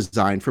is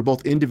designed for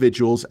both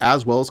individuals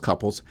as well as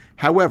couples.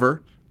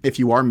 However, if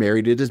you are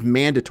married, it is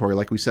mandatory,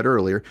 like we said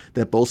earlier,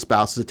 that both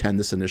spouses attend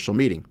this initial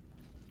meeting.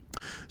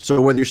 So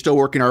whether you're still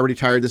working or already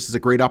retired, this is a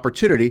great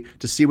opportunity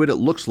to see what it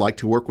looks like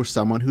to work with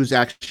someone who's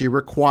actually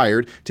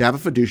required to have a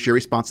fiduciary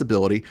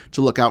responsibility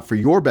to look out for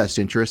your best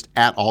interest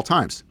at all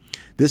times.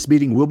 This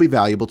meeting will be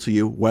valuable to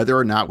you whether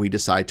or not we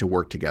decide to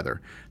work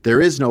together. There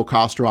is no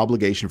cost or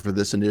obligation for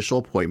this initial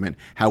appointment.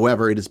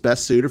 However, it is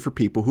best suited for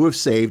people who have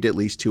saved at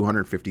least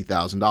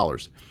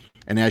 $250,000.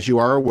 And as you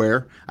are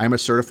aware, I am a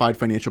certified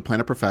financial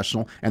planner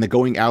professional, and the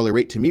going hourly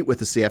rate to meet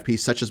with a CFP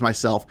such as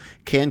myself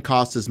can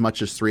cost as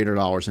much as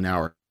 $300 an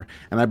hour.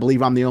 And I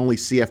believe I'm the only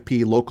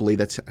CFP locally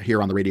that's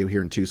here on the radio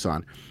here in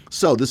Tucson.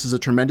 So this is a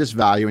tremendous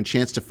value and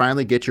chance to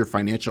finally get your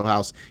financial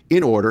house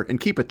in order and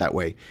keep it that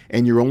way.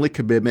 And your only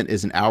commitment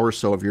is an hour or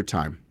so of your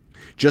time.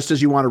 Just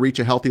as you want to reach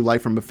a healthy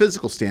life from a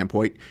physical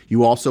standpoint,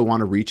 you also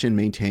want to reach and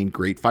maintain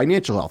great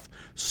financial health.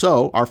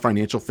 So our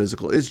financial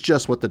physical is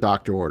just what the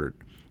doctor ordered.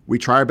 We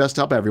try our best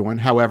to help everyone.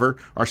 However,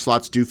 our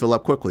slots do fill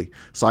up quickly,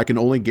 so I can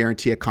only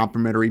guarantee a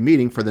complimentary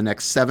meeting for the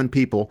next 7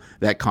 people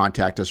that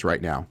contact us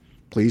right now.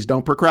 Please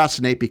don't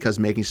procrastinate, because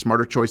making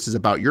smarter choices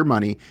about your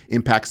money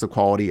impacts the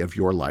quality of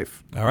your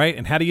life. All right,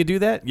 and how do you do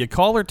that? You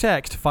call or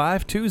text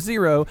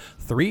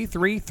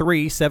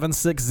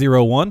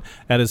 520-333-7601.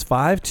 That is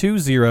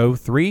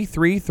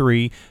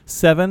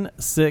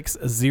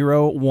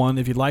 520-333-7601.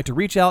 If you'd like to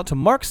reach out to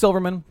Mark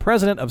Silverman,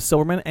 president of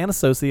Silverman &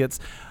 Associates,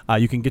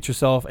 you can get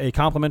yourself a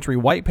complimentary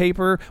white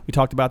paper. We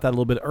talked about that a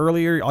little bit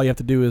earlier. All you have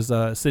to do is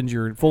send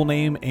your full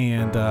name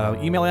and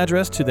email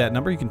address to that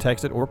number. You can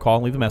text it or call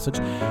and leave a message.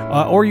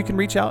 Or you can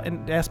reach out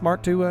and ask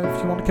Mark to,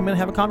 if you want to come in and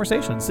have a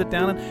conversation, sit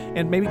down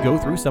and maybe go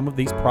through some of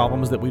these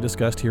problems that we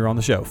discussed here on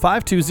the show.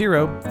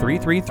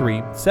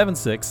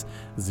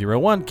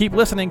 520-333-7601. Keep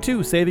listening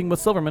to Saving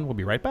with Silverman. We'll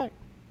be right back.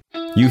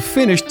 You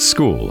finished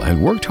school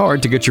and worked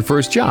hard to get your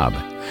first job.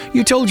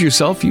 You told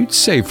yourself you'd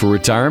save for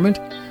retirement,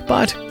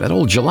 but that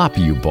old jalopy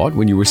you bought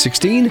when you were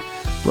 16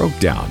 broke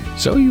down,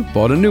 so you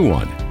bought a new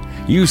one.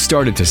 You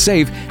started to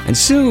save, and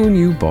soon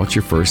you bought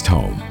your first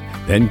home.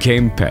 Then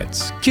came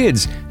pets,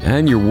 kids,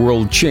 and your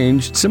world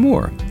changed some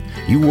more.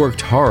 You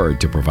worked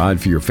hard to provide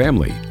for your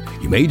family.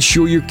 You made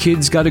sure your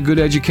kids got a good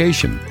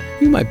education.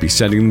 You might be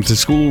sending them to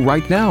school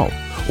right now,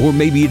 or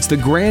maybe it's the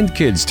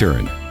grandkids'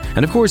 turn.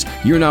 And of course,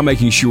 you're now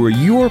making sure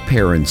your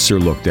parents are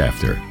looked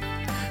after.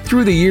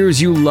 Through the years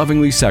you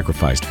lovingly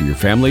sacrificed for your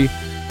family,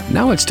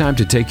 now it's time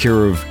to take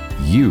care of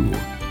you.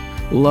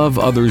 Love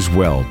others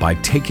well by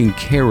taking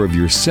care of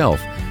yourself.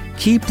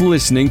 Keep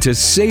listening to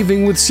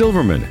Saving with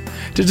Silverman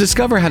to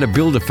discover how to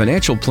build a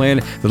financial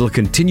plan that'll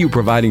continue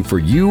providing for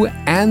you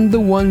and the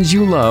ones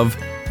you love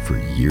for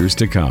years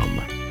to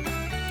come.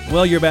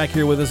 Well, you're back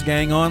here with us,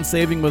 gang, on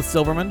Saving with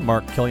Silverman.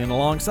 Mark Killian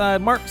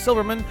alongside Mark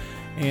Silverman.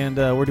 And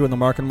we're doing the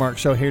Mark and Mark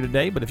Show here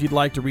today. But if you'd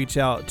like to reach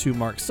out to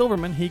Mark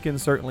Silverman, he can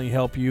certainly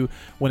help you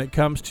when it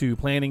comes to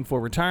planning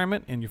for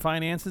retirement and your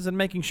finances and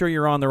making sure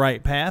you're on the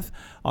right path,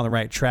 on the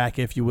right track,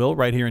 if you will,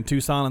 right here in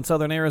Tucson and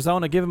Southern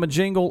Arizona. Give him a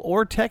jingle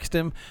or text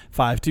him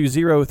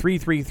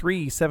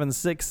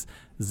 520-333-7601,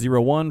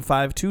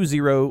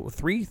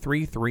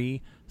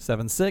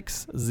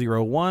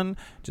 520-333-7601.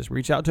 Just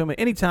reach out to him at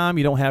any time.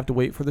 You don't have to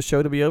wait for the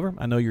show to be over.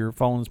 I know your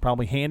phone is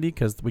probably handy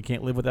because we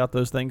can't live without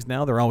those things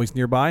now. They're always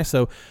nearby.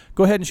 So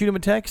go ahead and shoot him a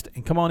text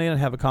and come on in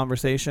and have a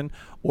conversation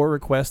or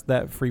request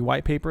that free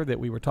white paper that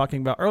we were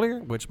talking about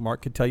earlier, which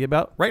Mark could tell you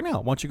about right now.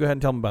 Why don't you go ahead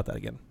and tell him about that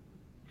again?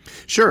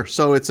 Sure.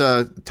 So it's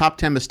a top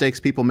 10 mistakes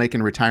people make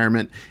in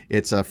retirement.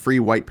 It's a free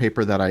white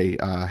paper that I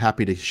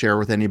happy to share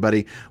with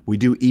anybody. We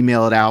do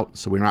email it out,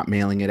 so we're not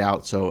mailing it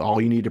out. So all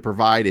you need to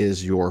provide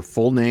is your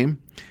full name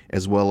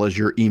as well as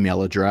your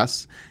email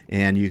address.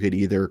 And you could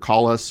either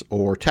call us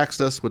or text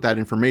us with that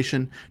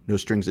information. No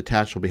strings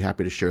attached. We'll be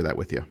happy to share that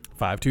with you.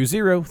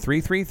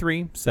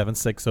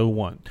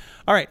 520-333-7601.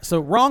 All right.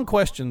 So wrong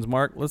questions,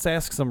 Mark. Let's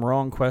ask some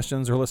wrong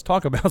questions, or let's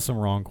talk about some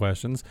wrong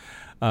questions.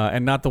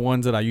 And not the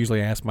ones that I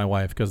usually ask my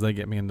wife because they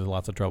get me into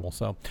lots of trouble.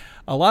 So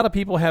a lot of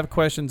people have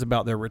questions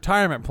about their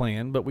retirement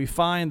plan, but we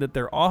find that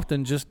they're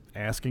often just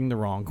asking the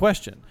wrong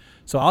question.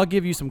 So I'll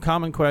give you some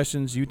common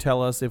questions. You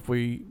tell us if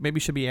we maybe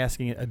should be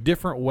asking it a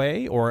different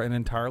way or an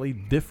entirely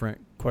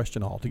different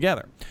question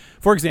altogether.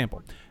 For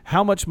example,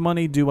 how much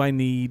money do I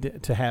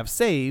need to have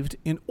saved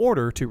in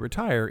order to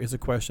retire is a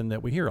question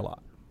that we hear a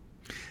lot.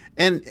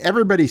 And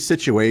everybody's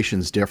situation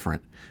is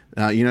different.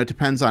 It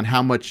depends on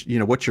how much,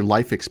 what's your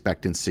life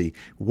expectancy,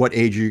 what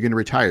age are you going to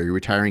retire? You're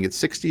retiring at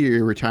 60 or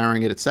you're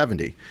retiring at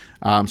 70.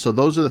 So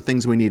those are the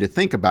things we need to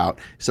think about.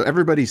 So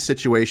everybody's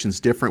situation is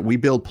different. We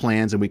build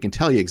plans and we can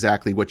tell you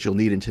exactly what you'll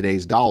need in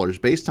today's dollars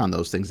based on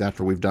those things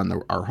after we've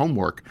done our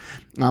homework.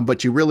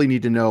 But you really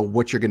need to know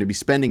what you're going to be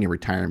spending in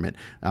retirement.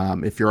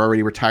 If you're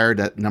already retired,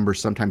 that number is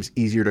sometimes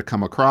easier to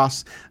come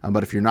across.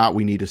 But if you're not,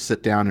 we need to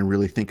sit down and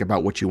really think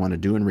about what you want to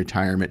do in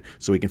retirement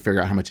so we can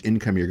figure out how much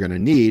income you're going to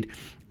need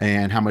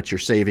and how much you're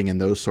saving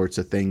and those sorts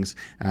of things.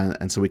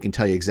 And so we can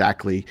tell you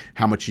exactly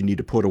how much you need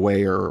to put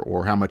away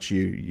or how much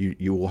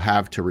you will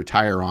have to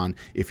retire on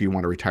if you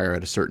want to retire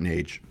at a certain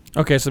age.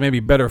 Okay, so maybe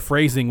better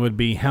phrasing would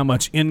be how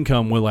much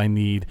income will I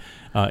need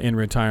in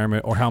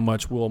retirement, or how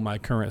much will my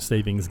current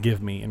savings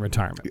give me in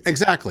retirement?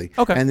 Exactly.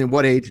 Okay. And then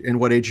what age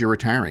you're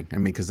retiring. I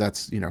mean, because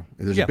that's,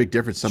 there's a big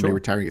difference. Somebody Sure.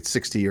 retiring at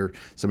 60 or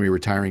somebody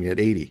retiring at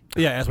 80.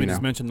 Yeah, as we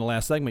just mentioned in the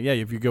last segment,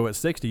 if you go at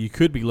 60, you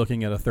could be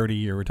looking at a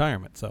 30-year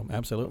retirement. So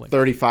absolutely.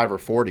 35 or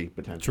 40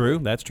 potentially. True,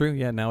 that's true.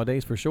 Yeah,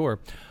 nowadays for sure.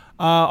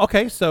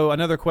 Okay, so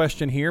another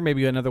question here,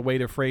 maybe another way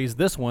to phrase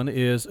this one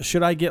is,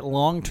 should I get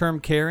long-term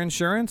care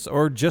insurance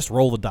or just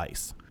roll the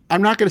dice?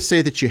 I'm not going to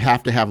say that you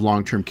have to have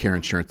long-term care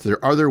insurance.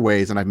 There are other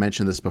ways, and I've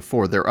mentioned this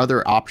before, there are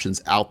other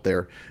options out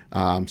there,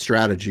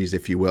 strategies,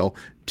 if you will,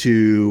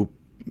 to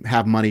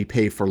have money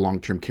pay for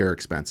long-term care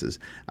expenses.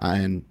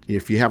 And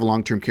if you have a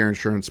long-term care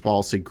insurance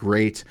policy,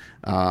 great.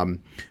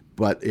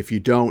 But if you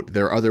don't,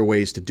 there are other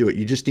ways to do it.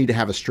 You just need to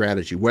have a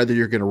strategy. Whether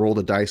you're going to roll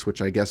the dice,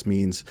 which I guess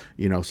means,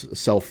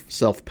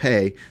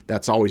 self-pay,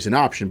 that's always an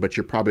option, but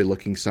you're probably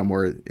looking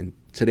somewhere in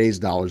today's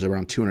dollars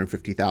around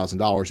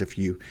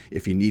 $250,000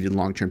 if you needed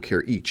long-term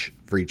care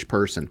for each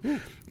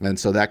person. And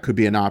so that could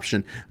be an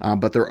option.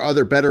 But there are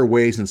other better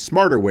ways and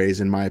smarter ways,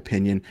 in my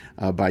opinion,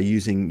 by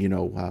using,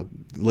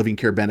 living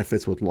care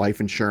benefits with life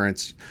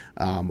insurance,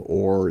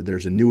 or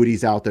there's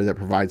annuities out there that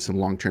provide some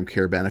long-term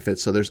care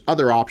benefits. So there's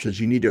other options.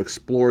 You need to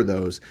explore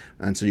those,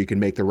 and so you can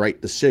make the right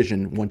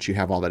decision once you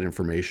have all that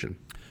information.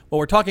 Well,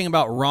 we're talking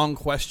about wrong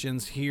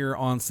questions here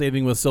on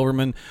Saving with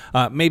Silverman.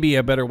 Maybe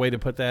a better way to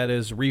put that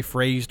is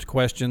rephrased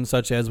questions,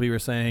 such as we were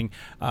saying.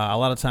 A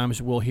lot of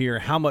times we'll hear,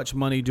 how much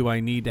money do I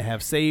need to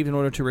have saved in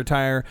order to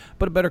retire?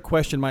 But a better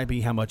question might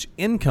be, how much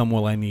income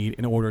will I need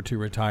in order to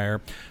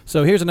retire?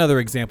 So here's another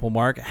example,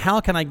 Mark. How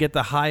can I get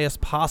the highest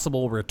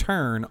possible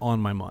return on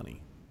my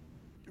money?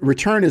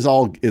 Return is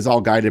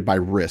all guided by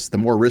risk. The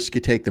more risk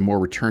you take, the more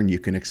return you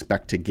can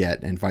expect to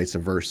get, and vice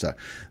versa.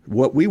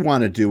 What we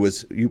want to do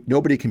is,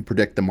 nobody can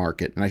predict the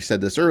market. And I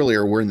said this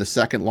earlier, we're in the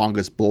second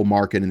longest bull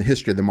market in the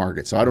history of the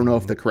market. So I don't know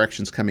if the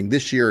correction's coming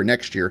this year or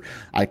next year.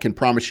 I can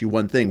promise you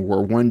one thing,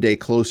 we're one day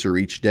closer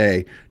each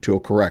day to a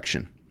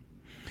correction.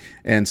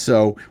 And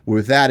so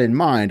with that in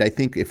mind, I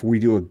think if we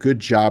do a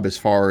good job as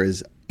far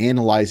as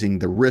analyzing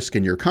the risk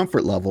and your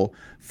comfort level,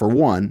 for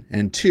one,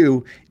 and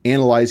two,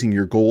 analyzing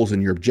your goals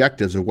and your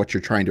objectives of what you're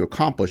trying to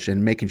accomplish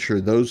and making sure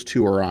those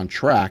two are on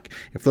track.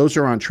 If those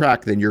are on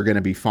track, then you're going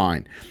to be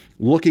fine.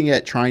 Looking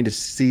at trying to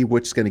see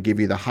what's going to give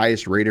you the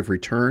highest rate of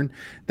return,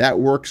 that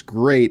works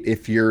great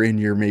if you're in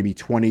your maybe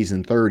 20s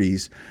and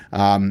 30s,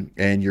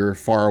 and you're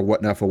far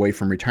enough away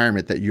from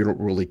retirement that you don't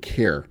really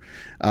care.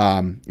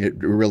 It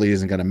really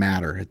isn't going to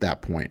matter at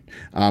that point.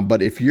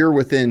 But if you're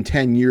within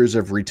 10 years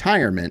of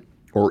retirement,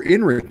 or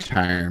in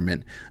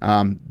retirement,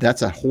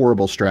 that's a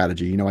horrible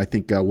strategy. I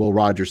think Will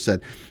Rogers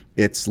said,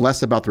 it's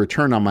less about the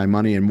return on my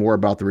money and more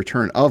about the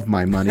return of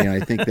my money. And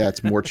I think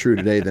that's more true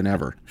today than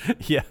ever.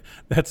 Yeah,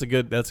 that's a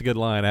good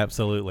line.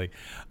 Absolutely.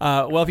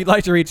 Well, if you'd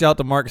like to reach out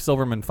to Mark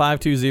Silverman,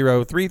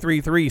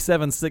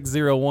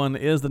 520-333-7601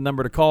 is the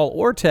number to call,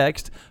 or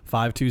text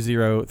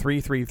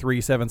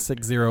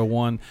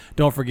 520-333-7601.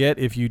 Don't forget,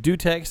 if you do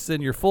text,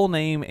 send your full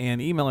name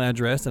and email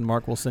address, and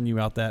Mark will send you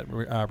out that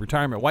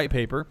retirement white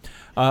paper.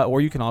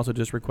 Or you can also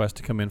just request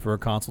to come in for a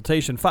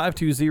consultation,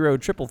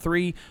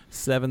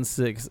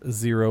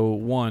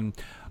 520-333-7601.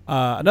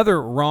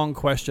 Another wrong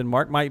question,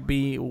 Mark, might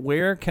be,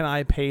 where can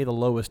I pay the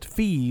lowest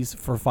fees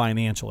for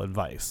financial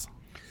advice?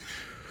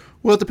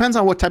 Well, it depends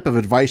on what type of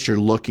advice you're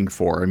looking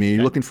for. I mean,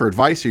 you're looking for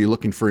advice, or you're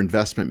looking for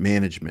investment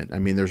management. I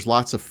mean, there's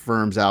lots of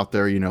firms out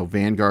there.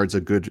 Vanguard's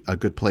a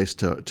good place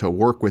to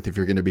work with if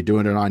you're going to be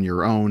doing it on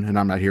your own. And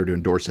I'm not here to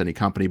endorse any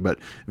company, but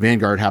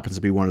Vanguard happens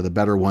to be one of the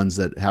better ones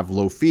that have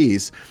low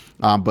fees.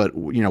 But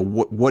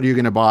what are you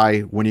going to buy?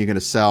 When are you going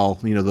to sell?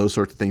 Those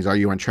sorts of things. Are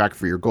you on track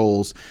for your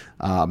goals?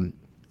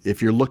 If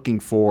you're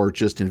looking for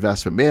just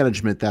investment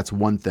management, that's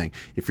one thing.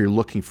 If you're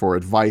looking for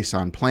advice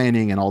on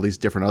planning and all these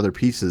different other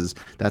pieces,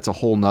 that's a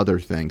whole nother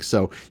thing.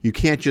 So you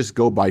can't just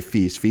go by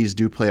fees. Fees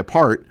do play a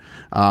part,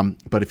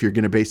 but if you're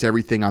going to base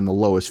everything on the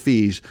lowest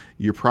fees,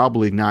 you're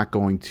probably not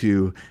going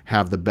to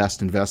have the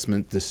best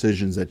investment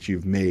decisions that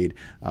you've made,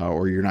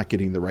 or you're not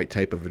getting the right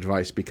type of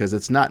advice, because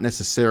it's not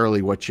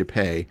necessarily what you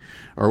pay,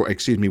 or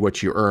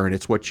what you earn.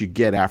 It's what you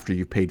get after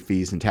you've paid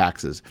fees and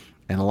taxes.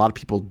 And a lot of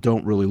people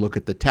don't really look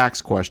at the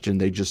tax question.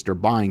 They just are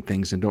buying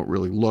things and don't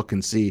really look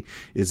and see,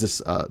 is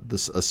this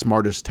a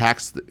smartest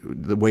tax,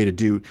 the way to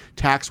do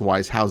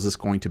tax-wise? How's this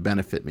going to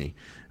benefit me?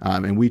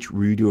 And we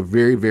do a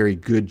very, very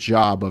good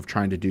job of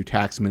trying to do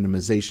tax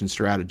minimization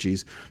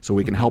strategies so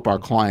we can help our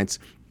clients,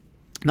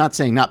 not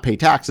saying not pay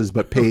taxes,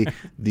 but pay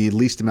the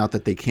least amount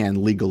that they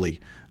can legally.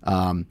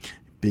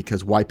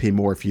 Because why pay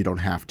more if you don't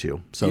have to?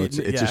 So it's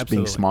just absolutely.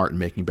 Being smart and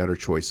making better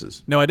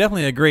choices. No, I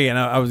definitely agree. And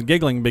I was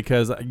giggling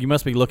because you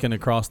must be looking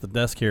across the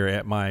desk here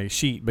at my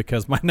sheet,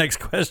 because my next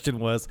question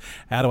was,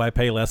 how do I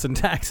pay less in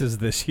taxes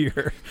this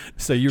year?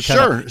 So you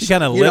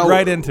kind of led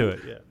right into it.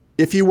 Yeah.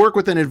 If you work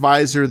with an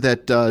advisor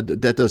that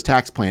does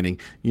tax planning,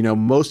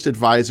 most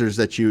advisors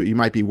that you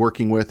might be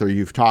working with or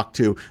you've talked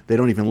to, they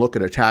don't even look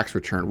at a tax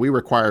return. We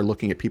require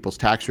looking at people's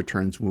tax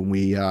returns when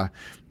we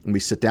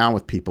sit down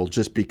with people,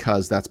 just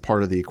because that's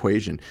part of the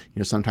equation.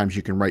 Sometimes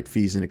you can write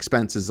fees and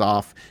expenses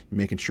off,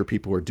 making sure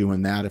people are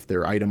doing that if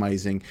they're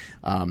itemizing.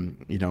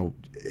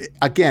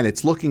 Again,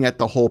 it's looking at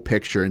the whole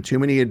picture, and too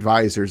many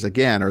advisors,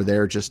 again, are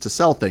there just to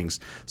sell things.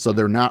 So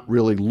they're not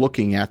really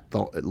looking at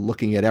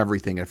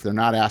everything. If they're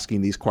not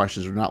asking these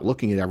questions or not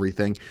looking at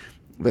everything,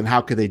 then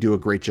how could they do a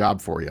great job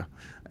for you?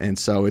 And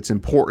so it's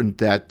important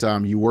that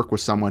you work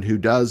with someone who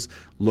does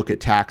look at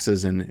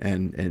taxes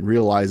and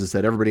realizes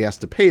that everybody has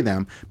to pay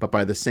them. But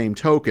by the same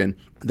token,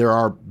 there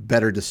are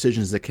better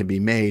decisions that can be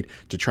made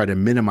to try to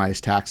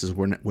minimize taxes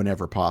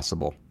whenever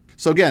possible.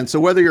 So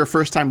whether you're a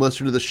first-time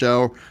listener to the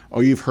show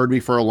or you've heard me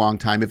for a long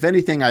time, if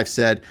anything I've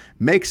said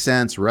makes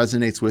sense,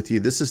 resonates with you,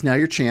 this is now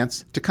your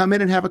chance to come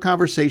in and have a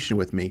conversation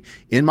with me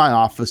in my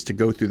office to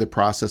go through the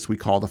process we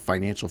call the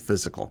financial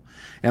physical.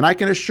 And I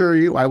can assure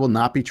you, I will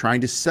not be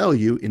trying to sell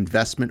you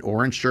investment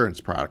or insurance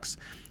products.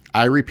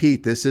 I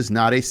repeat, this is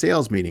not a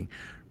sales meeting.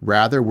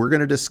 Rather, we're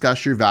going to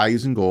discuss your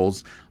values and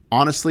goals,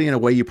 honestly, in a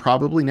way you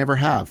probably never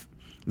have.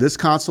 This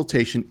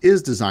consultation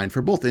is designed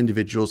for both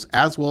individuals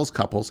as well as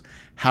couples.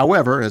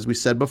 However, as we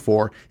said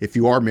before, if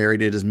you are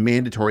married, it is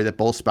mandatory that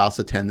both spouses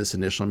attend this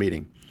initial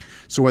meeting.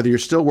 So whether you're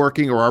still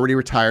working or already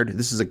retired,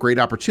 this is a great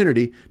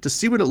opportunity to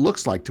see what it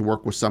looks like to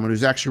work with someone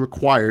who's actually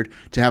required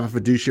to have a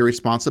fiduciary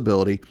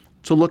responsibility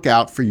to look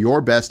out for your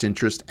best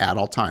interest at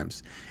all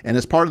times. And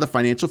as part of the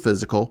financial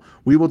physical,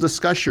 we will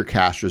discuss your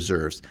cash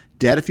reserves,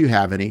 debt if you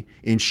have any,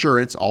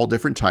 insurance, all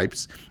different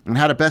types, and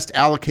how to best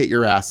allocate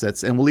your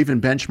assets. And we'll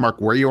even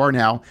benchmark where you are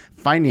now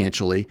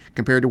financially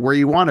compared to where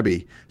you want to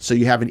be, so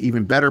you have an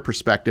even better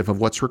perspective of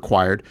what's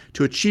required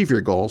to achieve your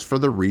goals for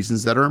the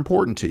reasons that are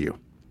important to you.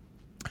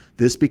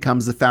 This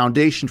becomes the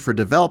foundation for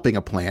developing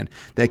a plan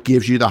that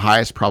gives you the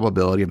highest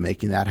probability of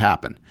making that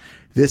happen.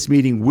 This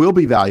meeting will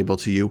be valuable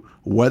to you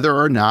whether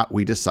or not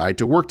we decide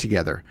to work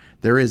together.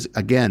 There's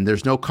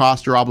no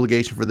cost or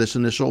obligation for this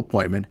initial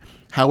appointment.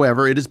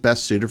 However, it is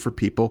best suited for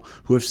people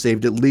who have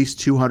saved at least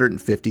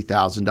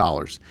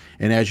 $250,000.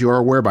 And as you are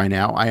aware by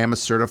now, I am a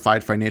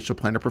certified financial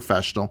planner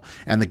professional,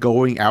 and the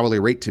going hourly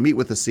rate to meet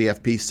with a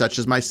CFP such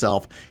as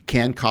myself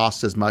can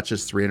cost as much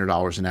as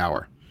 $300 an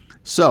hour.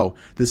 So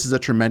this is a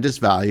tremendous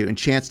value and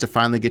chance to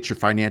finally get your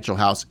financial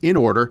house in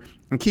order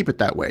and keep it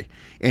that way.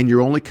 And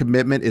your only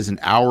commitment is an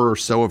hour or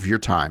so of your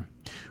time.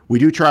 We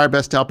do try our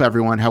best to help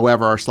everyone.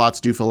 However, our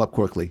slots do fill up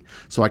quickly.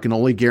 So I can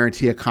only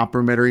guarantee a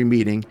complimentary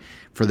meeting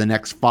for the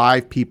next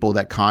 5 people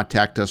that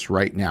contact us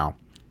right now.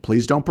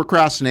 Please don't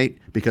procrastinate,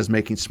 because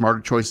making smarter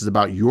choices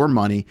about your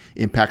money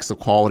impacts the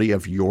quality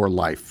of your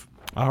life.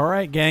 All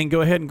right, gang, go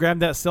ahead and grab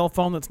that cell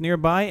phone that's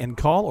nearby and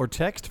call or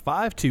text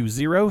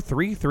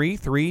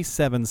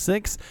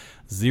 520-333-7601,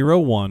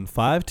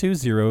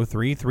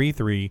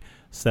 520-333-7601.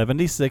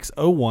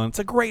 7601. It's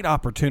a great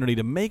opportunity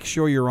to make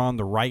sure you're on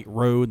the right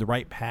road, the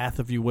right path,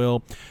 if you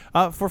will,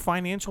 for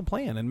financial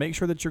plan, and make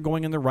sure that you're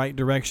going in the right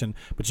direction.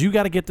 But you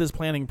got to get this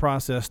planning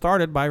process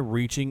started by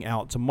reaching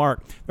out to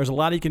Mark. There's a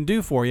lot he can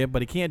do for you,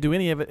 but he can't do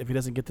any of it if he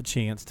doesn't get the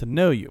chance to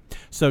know you.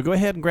 So go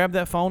ahead and grab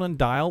that phone and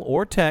dial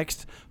or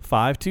text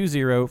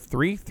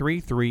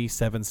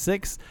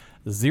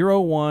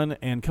 520-333-7601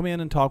 and come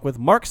in and talk with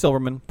Mark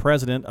Silverman,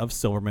 president of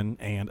Silverman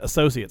and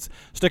Associates.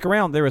 Stick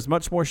around. There is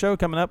much more show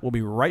coming up. We'll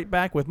be right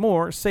back with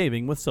more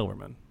Saving with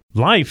Silverman.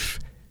 Life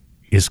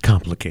is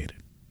complicated.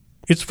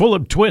 It's full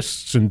of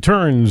twists and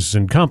turns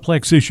and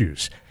complex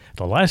issues.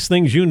 The last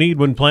things you need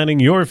when planning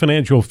your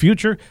financial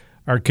future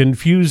are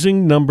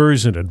confusing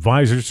numbers and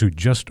advisors who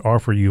just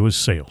offer you a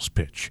sales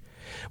pitch.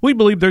 We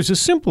believe there's a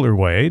simpler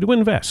way to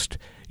invest.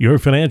 Your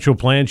financial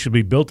plan should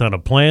be built on a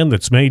plan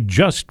that's made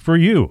just for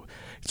you.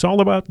 It's all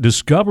about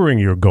discovering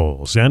your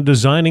goals and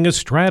designing a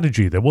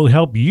strategy that will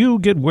help you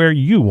get where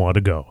you want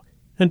to go.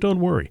 And don't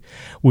worry,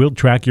 we'll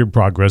track your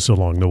progress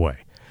along the way.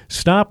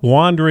 Stop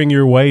wandering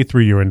your way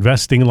through your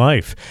investing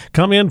life.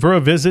 Come in for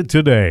a visit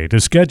today. To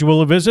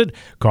schedule a visit,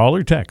 call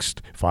or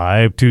text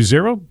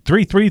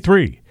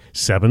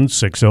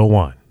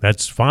 520-333-7601.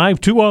 That's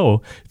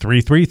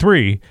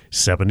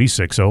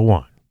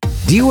 520-333-7601.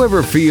 Do you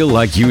ever feel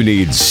like you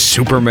need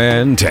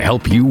Superman to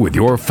help you with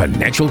your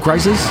financial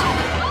crisis?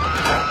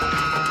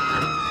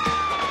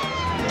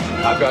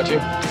 I've got you.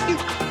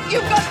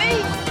 You've got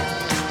me.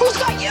 Who's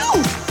got you?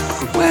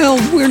 Well,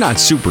 we're not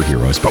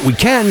superheroes, but we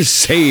can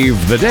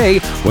save the day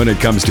when it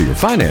comes to your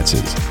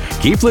finances.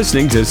 Keep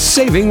listening to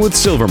Saving with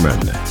Silverman.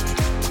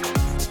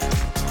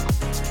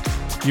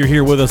 You're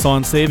here with us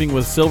on Saving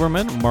with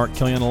Silverman. Mark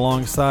Killian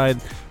alongside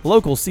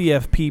local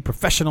CFP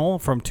professional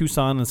from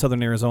Tucson and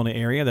Southern Arizona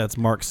area. That's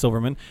Mark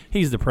Silverman.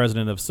 He's the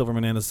president of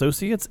Silverman and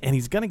Associates, and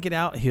he's going to get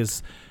out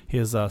his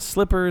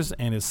slippers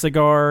and his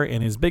cigar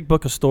and his big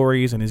book of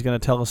stories, and he's going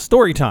to tell us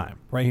story time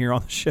right here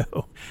on the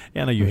show.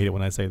 Yeah, I know you hate it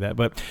when I say that,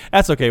 but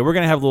that's okay. We're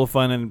going to have a little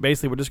fun, and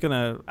basically I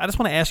just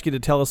want to ask you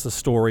to tell us a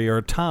story or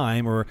a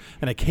time or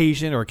an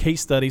occasion or a case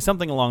study,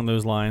 something along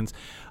those lines,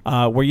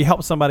 where you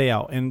help somebody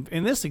out. And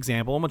in this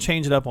example, I'm going to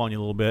change it up on you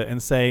a little bit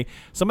and say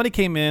somebody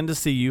came in to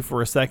see you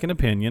for a second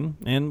opinion,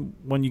 and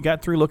when you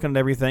got through looking at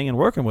everything and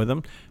working with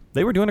them,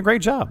 they were doing a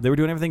great job. They were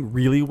doing everything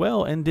really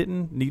well and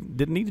didn't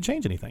need to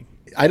change anything.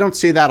 I don't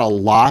see that a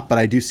lot, but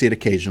I do see it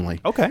occasionally.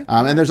 Okay.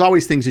 And there's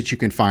always things that you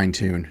can fine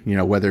tune,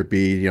 whether it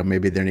be,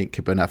 maybe they didn't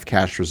keep enough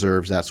cash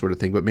reserves, that sort of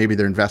thing, but maybe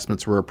their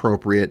investments were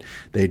appropriate.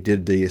 They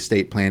did the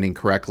estate planning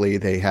correctly.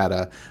 They had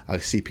a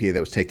CPA that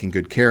was taking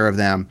good care of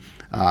them.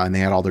 And they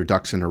had all their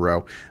ducks in a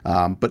row.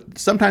 But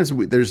sometimes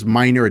there's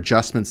minor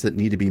adjustments that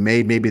need to be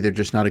made. Maybe they're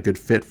just not a good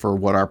fit for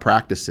what our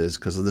practice is,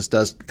 because this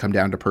does come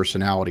down to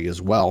personality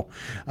as well.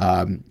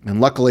 And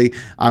luckily,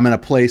 I'm in a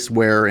place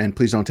where, and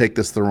please don't take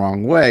this the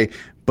wrong way,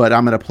 but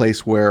I'm in a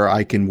place where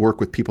I can work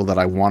with people that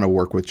I want to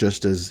work with,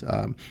 just as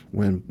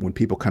when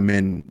people come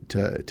in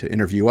to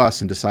interview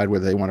us and decide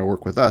whether they want to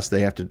work with us,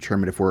 they have to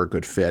determine if we're a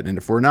good fit. And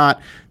if we're not,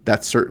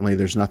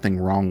 there's nothing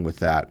wrong with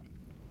that.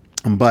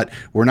 But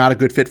we're not a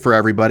good fit for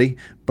everybody.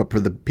 But for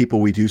the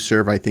people we do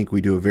serve, I think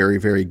we do a very,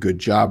 very good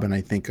job, and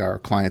I think our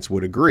clients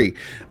would agree.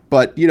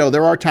 But,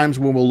 there are times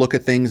when we'll look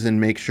at things and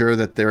make sure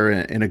that they're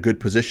in a good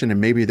position,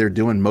 and maybe they're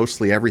doing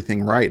mostly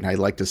everything right, and I'd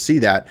like to see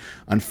that.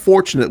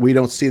 Unfortunately, we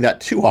don't see that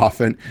too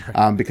often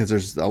because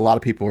there's a lot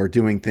of people who are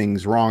doing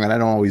things wrong, and I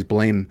don't always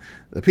blame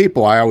the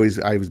people. I always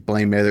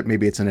blame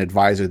maybe it's an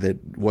advisor that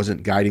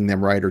wasn't guiding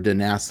them right or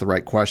didn't ask the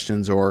right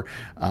questions, or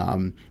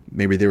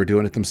maybe they were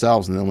doing it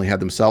themselves and they only had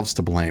themselves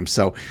to blame.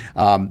 So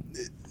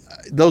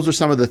those are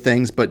some of the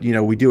things, but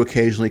we do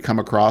occasionally come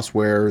across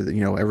where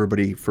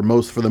everybody, for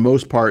the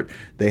most part,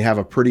 they have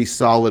a pretty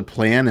solid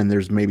plan, and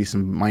there's maybe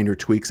some minor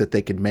tweaks that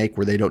they could make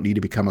where they don't need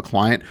to become a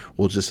client.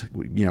 We'll just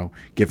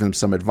give them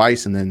some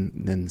advice and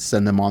then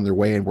send them on their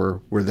way, and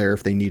we're there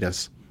if they need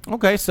us.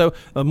 Okay, so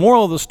the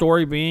moral of the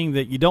story being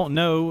that you don't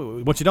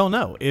know what you don't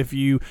know. If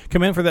you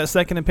come in for that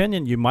second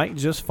opinion, you might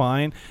just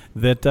find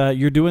that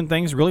you're doing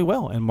things really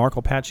well, and Mark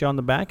will pat you on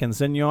the back and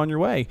send you on your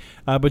way.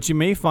 But you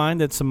may find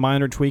that some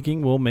minor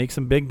tweaking will make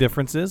some big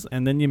differences,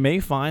 and then you may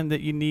find that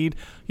you need,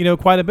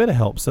 quite a bit of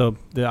help. So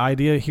the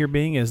idea here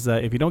being is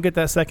if you don't get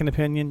that second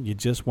opinion, you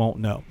just won't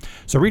know.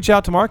 So reach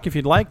out to Mark if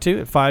you'd like to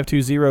at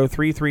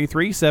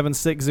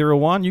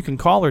 520-333-7601. You can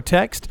call or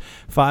text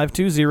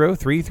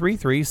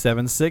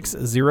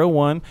 520-333-7601.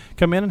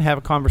 Come in and have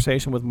a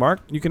conversation with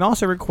Mark. You can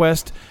also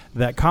request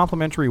that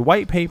complimentary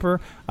white paper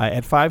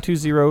at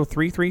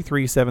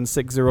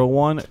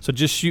 520-333-7601. So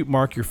just shoot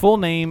Mark your full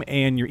name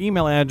and your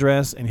email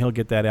address, and he'll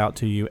get that out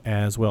to you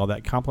as well,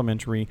 that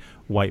complimentary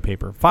white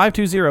paper.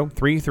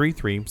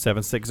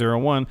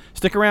 520-333-7601.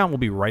 Stick around. We'll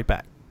be right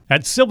back.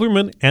 At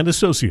Silverman and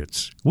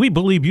Associates, we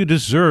believe you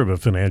deserve a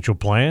financial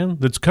plan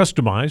that's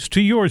customized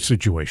to your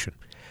situation.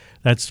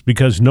 That's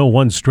because no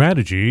one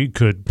strategy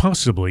could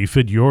possibly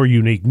fit your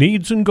unique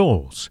needs and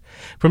goals.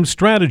 From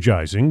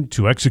strategizing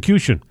to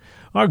execution,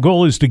 our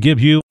goal is to give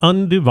you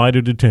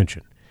undivided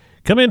attention.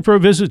 Come in for a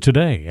visit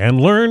today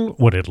and learn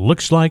what it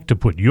looks like to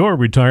put your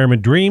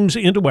retirement dreams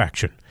into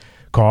action.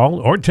 Call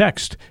or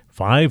text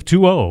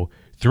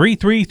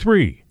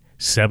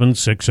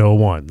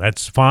 520-333-7601.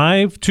 That's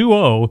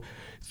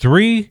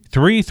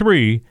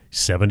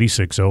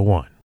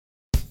 520-333-7601.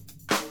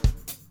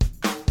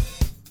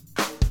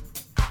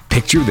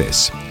 Picture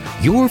this.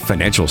 Your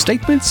financial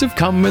statements have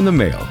come in the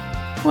mail.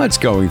 What's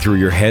going through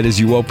your head as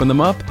you open them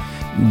up?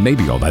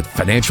 Maybe all that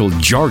financial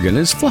jargon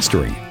is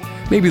flustering.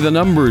 Maybe the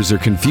numbers are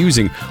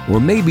confusing,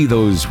 or maybe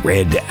those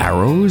red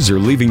arrows are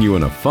leaving you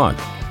in a funk.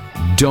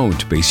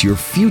 Don't base your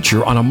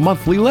future on a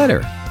monthly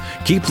letter.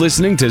 Keep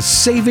listening to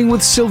Saving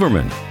with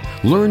Silverman.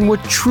 Learn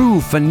what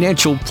true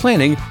financial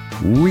planning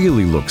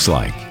really looks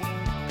like.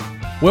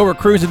 Well, we're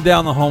cruising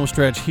down the home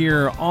stretch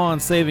here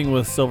on Saving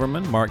with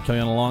Silverman. Mark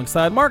Killian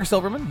alongside Mark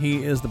Silverman.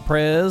 He is the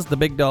prez, the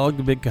big dog,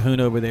 the big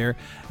kahuna over there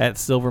at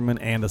Silverman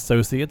and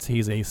Associates.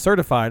 He's a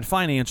certified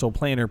financial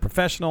planner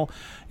professional.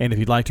 And if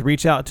you'd like to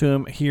reach out to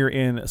him here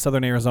in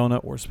Southern Arizona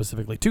or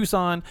specifically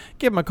Tucson,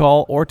 give him a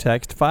call or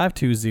text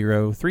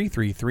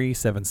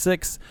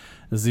 520-333-7601.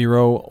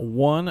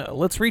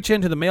 Let's reach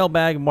into the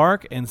mailbag,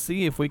 Mark, and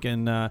see if we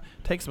can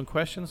take some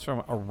questions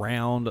from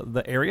around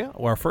the area.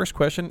 Well, our first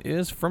question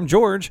is from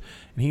George,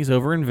 and he's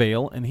over in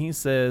Vail, and he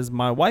says,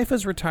 my wife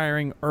is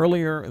retiring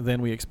earlier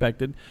than we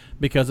expected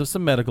because of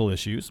some medical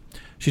issues.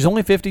 She's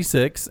only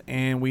 56,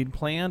 and we'd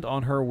planned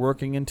on her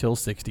working until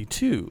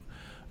 62.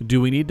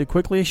 Do we need to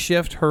quickly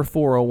shift her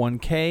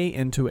 401k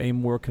into a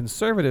more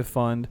conservative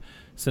fund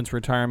since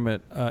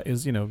retirement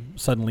is,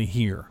 suddenly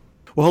here?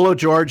 Well, hello,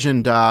 George,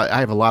 and I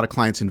have a lot of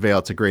clients in Vail.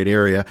 It's a great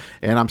area,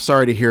 and I'm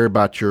sorry to hear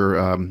about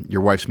your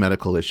wife's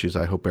medical issues.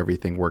 I hope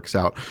everything works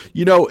out.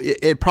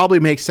 It probably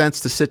makes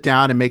sense to sit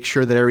down and make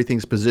sure that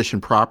everything's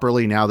positioned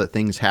properly now that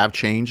things have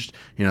changed.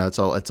 It's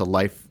a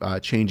life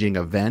changing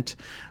event.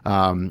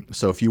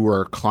 So if you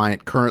were a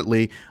client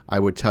currently, I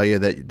would tell you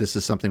that this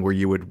is something where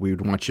we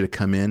would want you to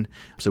come in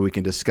so we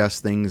can discuss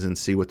things and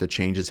see what the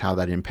changes, how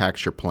that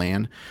impacts your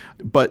plan.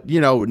 But,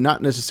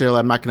 not necessarily,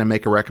 I'm not going to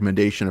make a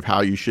recommendation of how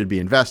you should be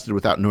invested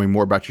without knowing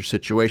more about your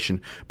situation.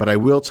 But I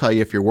will tell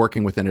you, if you're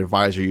working with an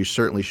advisor, you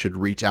certainly should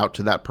reach out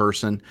to that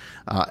person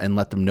and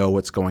let them know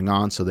what's going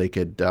on so they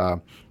could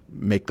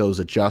make those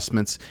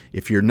adjustments.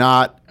 If you're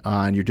not,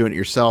 and you're doing it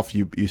yourself,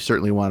 you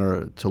certainly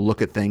want to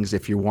look at things.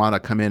 If you want to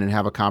come in and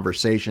have a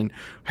conversation,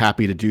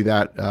 happy to do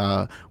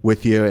that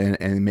with you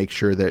and make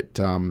sure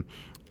that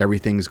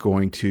everything's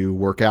going to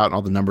work out and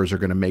all the numbers are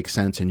going to make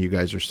sense and you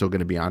guys are still going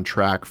to be on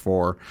track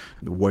for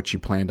what you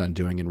planned on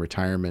doing in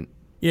retirement.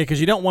 Yeah, because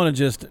you don't want to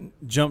just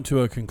jump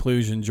to a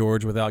conclusion,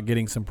 George, without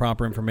getting some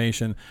proper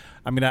information.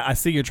 I mean, I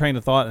see your train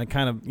of thought, and it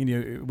kind of,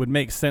 it would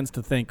make sense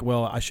to think,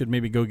 well, I should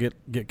maybe go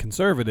get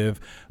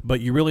conservative,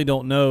 but you really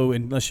don't know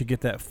unless you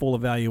get that full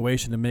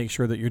evaluation to make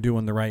sure that you're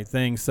doing the right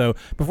thing. So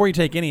before you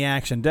take any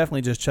action,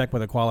 definitely just check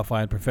with a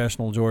qualified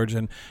professional, George.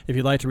 And if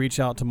you'd like to reach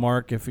out to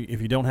Mark, if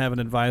you don't have an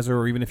advisor,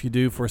 or even if you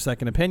do for a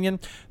second opinion,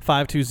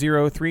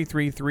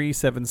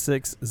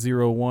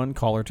 520-333-7601.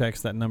 Call or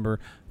text that number,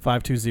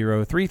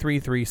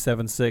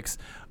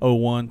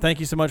 520-333-7601. Thank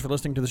you so much for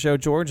listening to the show,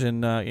 George,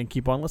 and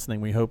keep on listening.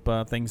 We hope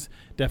things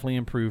definitely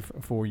improve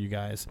for you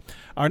guys.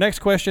 Our next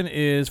question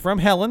is from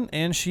Helen,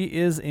 and she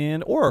is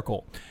in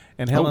Oracle.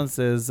 And Helen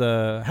says,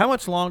 how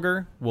much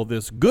longer will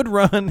this good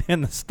run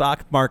in the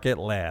stock market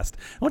last?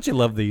 Don't you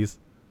love these?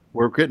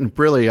 We're getting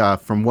really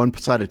from one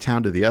side of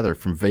town to the other,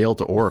 from Vail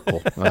to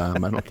Oracle. I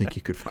don't think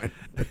you could find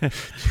too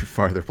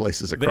farther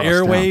places across the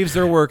airwaves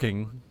are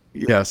working.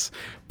 Yes.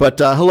 But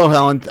hello,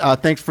 Helen.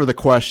 Thanks for the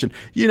question.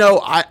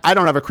 I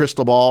don't have a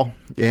crystal ball.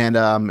 And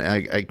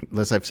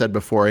as I've said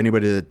before,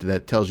 anybody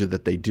that tells you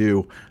that they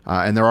do,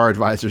 and there are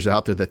advisors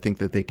out there that think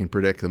that they can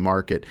predict the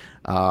market,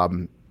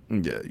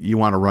 you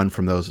want to run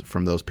from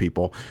those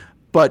people.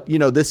 But,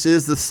 this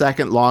is the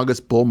second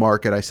longest bull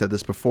market, I said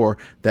this before,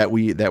 that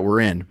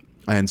we're in.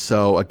 And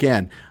so,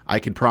 again, I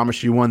can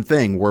promise you one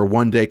thing. We're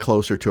one day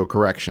closer to a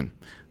correction.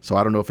 So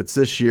I don't know if it's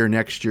this year,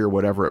 next year,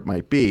 whatever it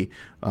might be,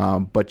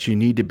 but you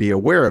need to be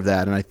aware of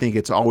that. And I think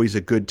it's always a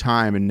good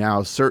time, and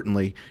now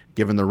certainly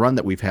given the run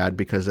that we've had,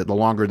 because the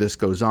longer this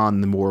goes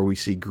on, the more we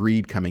see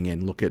greed coming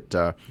in. Look at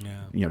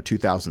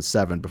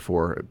 2007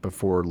 before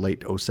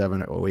late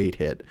 07, 08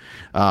 hit.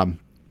 So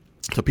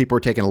people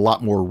are taking a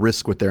lot more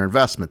risk with their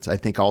investments. I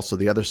think also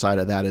the other side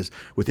of that is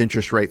with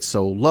interest rates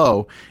so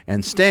low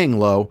and staying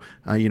low,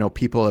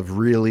 people have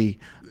really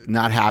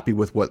not happy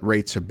with what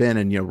rates have been,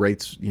 and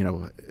rates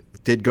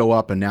did go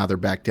up and now they're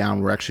back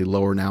down. We're actually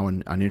lower now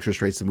on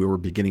interest rates than we were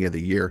beginning of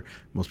the year.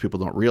 Most people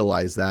don't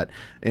realize that.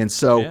 And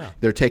so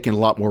they're taking a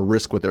lot more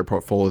risk with their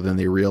portfolio than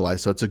they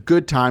realize. So it's a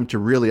good time to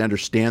really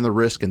understand the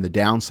risk and the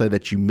downside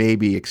that you may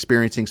be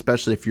experiencing,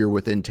 especially if you're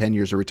within 10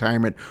 years of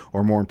retirement,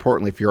 or more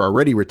importantly, if you're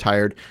already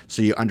retired,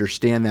 so you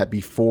understand that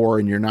before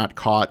and you're not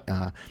caught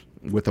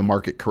with a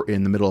market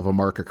in the middle of a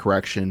market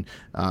correction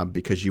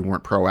because you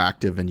weren't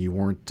proactive and you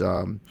weren't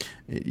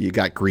you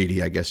got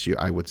greedy, I guess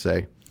I would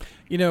say.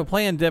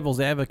 Playing devil's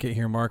advocate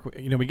here, Mark,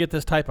 we get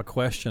this type of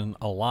question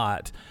a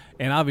lot.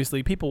 And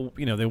obviously people,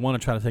 they want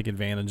to try to take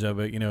advantage of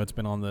it. It's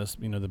been on this,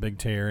 the big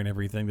tear and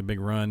everything, the big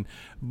run.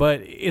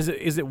 But is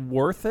it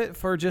worth it,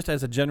 for just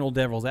as a general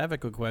devil's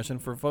advocate question,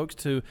 for folks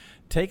to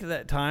take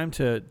that time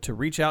to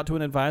reach out to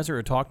an advisor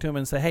or talk to them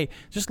and say, hey,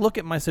 just look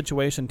at my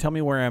situation, tell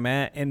me where I'm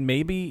at, and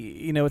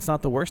maybe, it's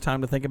not the worst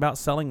time to think about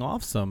selling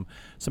off some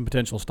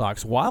potential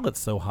stocks while it's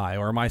so high?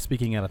 Or am I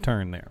speaking out of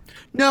turn there?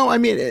 No, I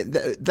mean,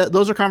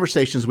 those are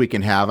conversations we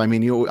can have. I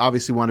mean, you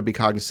obviously want to be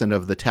cognizant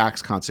of the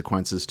tax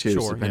consequences too,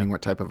 Sure, so depending yeah.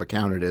 what type of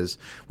account it is.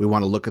 We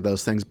want to look at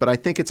those things. But I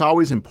think it's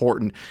always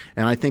important,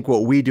 and I think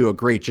what we do a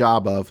great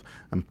job of,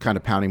 I'm kind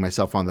of pounding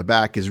myself on the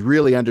back, is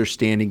really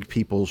understanding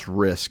people's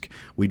risk.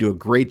 We do a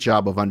great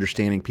job of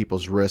understanding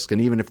people's risk, and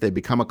even if they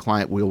become a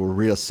client, we will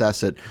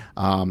reassess it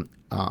on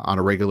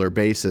a regular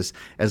basis,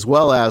 as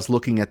well as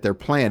looking at their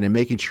plan and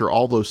making sure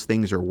all those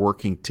things are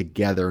working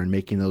together and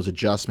making those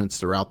adjustments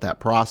throughout that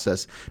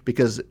process.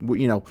 Because,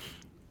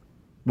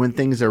 when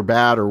things are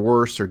bad or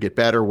worse or get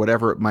better,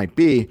 whatever it might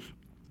be,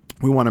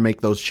 we want to make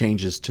those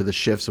changes to the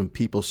shifts of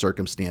people's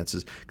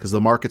circumstances, because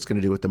the market's going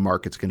to do what the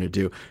market's going to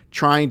do.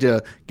 Trying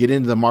to get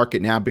into the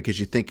market now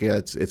because you think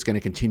it's going to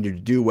continue to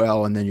do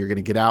well and then you're going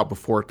to get out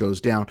before it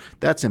goes down,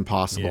 that's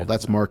impossible. Yeah.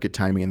 That's market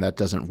timing, and that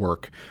doesn't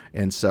work.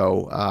 And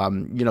so,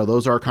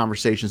 those are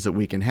conversations that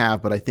we can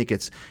have, but I think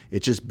it's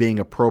just being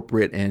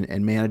appropriate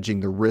and managing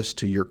the risk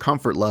to your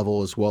comfort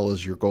level as well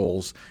as your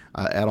goals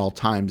at all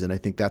times. And I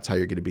think that's how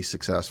you're going to be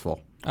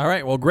successful. All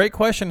right. Well, great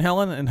question,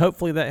 Helen, and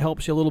hopefully that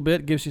helps you a little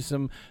bit, gives you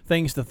some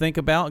things to think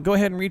about. Go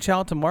ahead and reach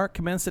out to Mark.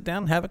 Come in, sit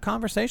down, and have a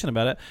conversation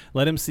about it.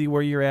 Let him see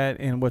where you're at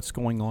and what's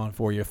going on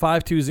for you.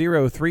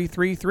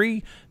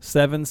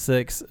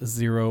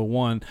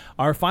 520-333-7601.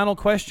 Our final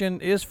question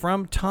is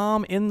from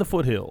Tom in the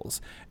Foothills.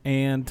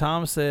 And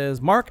Tom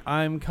says, Mark,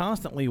 I'm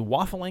constantly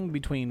waffling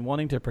between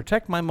wanting to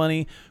protect my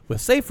money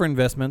with safer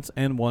investments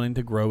and wanting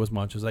to grow as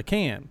much as I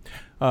can.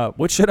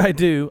 What should I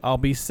do? I'll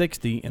be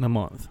 60 in a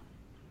month.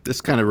 This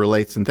kind of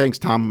relates, and thanks,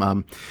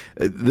 Tom.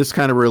 This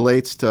kind of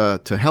relates to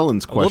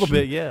Helen's question. A little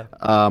bit, yeah.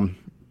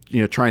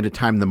 Trying to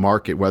time the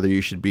market, whether you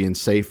should be in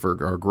safe or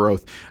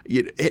growth.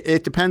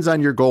 It depends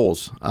on your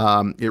goals.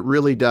 It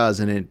really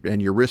does,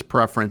 and your risk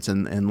preference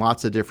and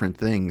lots of different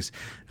things.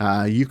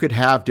 You could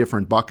have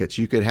different buckets.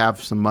 You could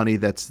have some money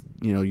that's,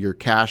 your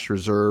cash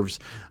reserves,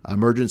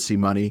 emergency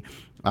money.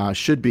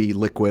 Should be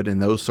liquid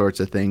and those sorts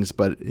of things.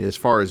 But as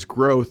far as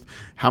growth,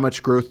 how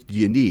much growth do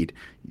you need?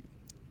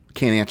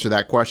 Can't answer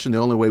that question. The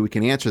only way we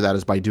can answer that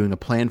is by doing a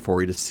plan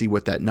for you to see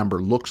what that number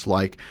looks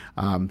like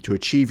to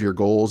achieve your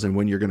goals, and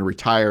when you're going to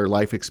retire,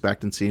 life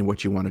expectancy, and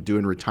what you want to do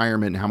in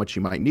retirement and how much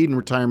you might need in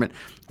retirement.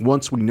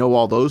 Once we know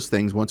all those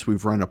things, once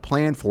we've run a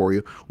plan for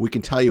you, we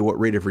can tell you what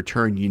rate of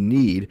return you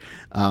need,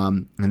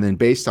 and then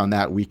based on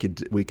that, we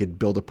could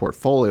build a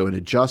portfolio and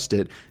adjust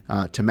it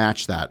to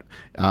match that.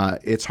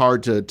 It's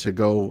hard to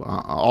go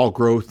all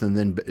growth and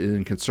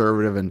then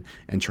conservative and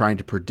trying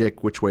to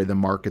predict which way the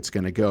market's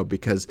going to go,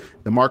 because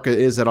the market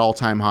is at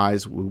all-time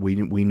highs.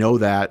 We know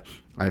that.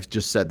 I've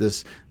just said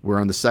this, we're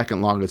on the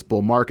second longest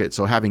bull market.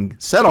 So having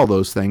said all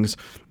those things,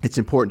 it's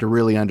important to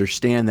really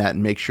understand that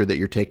and make sure that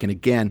you're taking,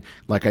 again,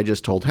 like I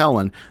just told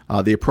Helen,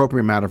 the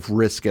appropriate amount of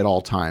risk at all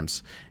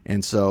times.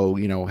 And so,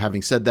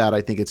 having said that,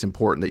 I think it's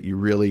important that you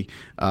really,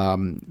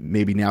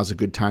 maybe now's a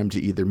good time to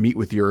either meet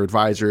with your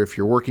advisor if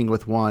you're working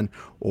with one,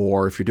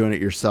 or if you're doing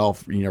it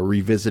yourself,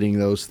 revisiting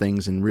those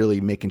things and really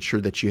making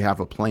sure that you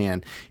have a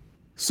plan.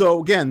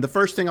 So again, the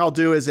first thing I'll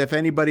do is, if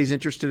anybody's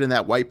interested in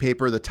that white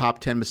paper, the top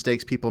 10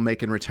 mistakes people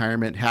make in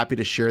retirement, happy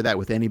to share that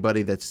with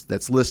anybody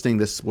that's listening.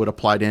 This would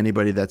apply to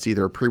anybody that's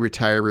either a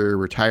pre-retiree or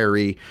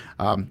retiree.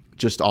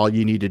 Just all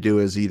you need to do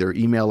is either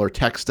email or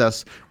text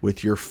us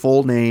with your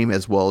full name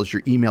as well as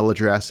your email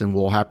address, and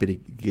we'll happy to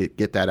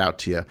get that out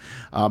to you.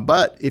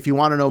 But if you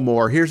want to know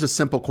more, here's a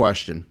simple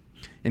question.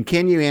 And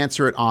can you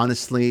answer it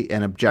honestly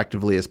and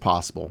objectively as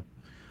possible?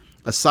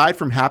 Aside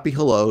from happy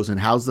hellos and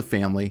how's the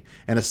family,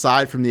 and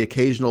aside from the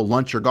occasional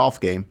lunch or golf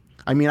game,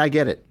 I mean, I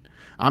get it.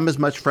 I'm as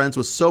much friends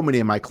with so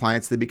many of my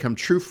clients, they become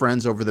true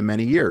friends over the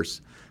many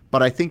years.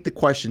 But I think the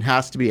question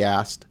has to be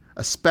asked,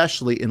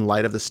 especially in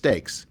light of the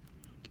stakes.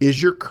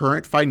 Is your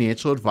current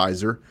financial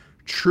advisor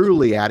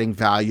truly adding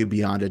value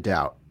beyond a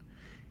doubt?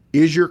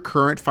 Is your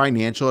current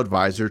financial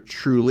advisor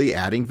truly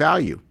adding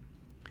value?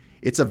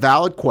 It's a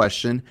valid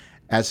question,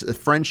 as a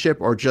friendship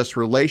or just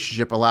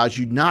relationship allows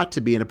you not to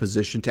be in a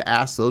position to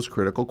ask those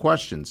critical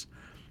questions.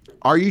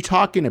 Are you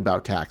talking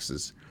about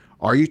taxes?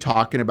 Are you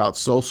talking about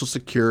Social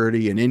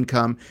Security and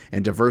income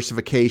and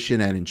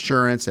diversification and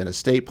insurance and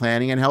estate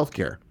planning and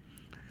healthcare?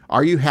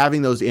 Are you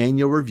having those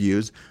annual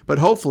reviews, but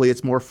hopefully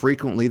it's more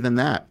frequently than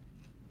that?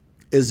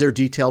 Is there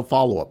detailed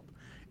follow-up?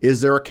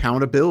 Is there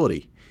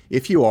accountability?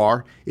 If you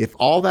are, if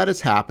all that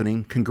is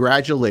happening,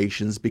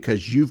 congratulations,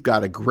 because you've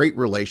got a great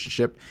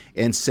relationship,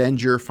 and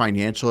send your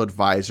financial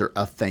advisor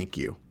a thank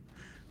you.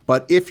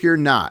 But if you're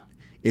not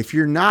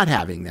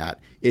having that,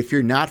 if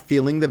you're not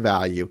feeling the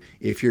value,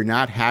 if you're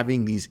not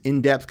having these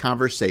in-depth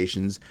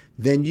conversations,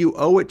 then you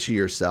owe it to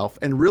yourself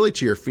and really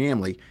to your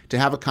family to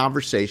have a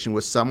conversation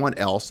with someone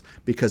else,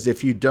 because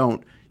if you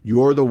don't,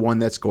 you're the one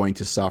that's going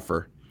to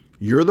suffer.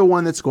 You're the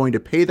one that's going to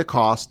pay the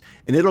cost,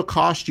 and it'll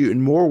cost you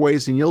in more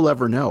ways than you'll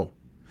ever know.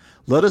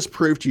 Let us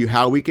prove to you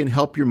how we can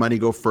help your money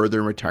go further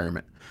in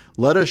retirement.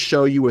 Let us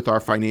show you with our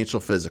financial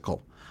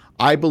physical.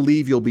 I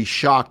believe you'll be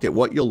shocked at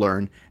what you'll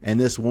learn, and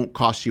this won't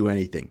cost you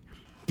anything.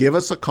 Give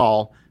us a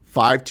call,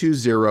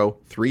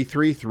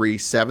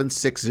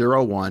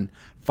 520-333-7601,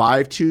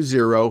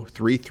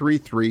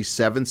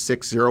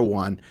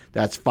 520-333-7601.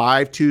 That's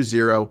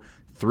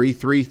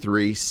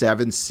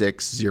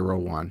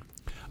 520-333-7601.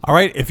 All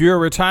right, if you're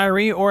a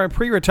retiree or a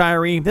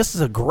pre-retiree, this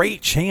is a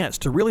great chance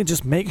to really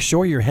just make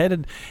sure you're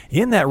headed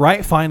in that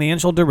right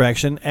financial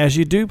direction as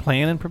you do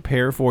plan and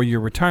prepare for your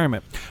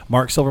retirement.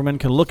 Mark Silverman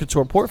can look at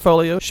your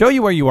portfolio, show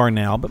you where you are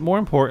now, but more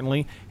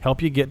importantly,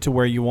 help you get to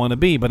where you want to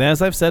be. But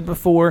as I've said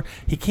before,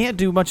 he can't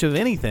do much of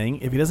anything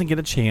if he doesn't get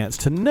a chance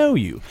to know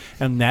you,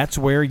 and that's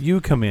where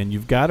you come in.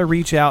 You've got to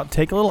reach out,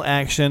 take a little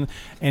action,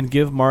 and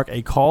give Mark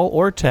a call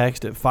or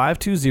text at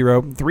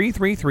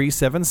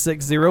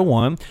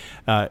 520-333-7601.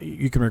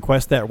 You can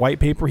request that white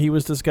paper he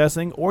was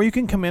discussing, or you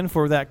can come in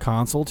for that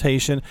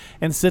consultation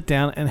and sit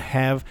down and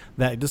have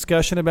that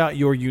discussion about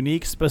your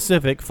unique,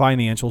 specific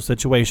financial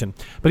situation.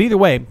 But either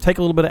way, take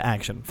a little bit of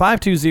action.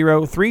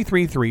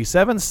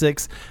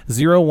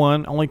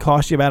 520-333-7601 only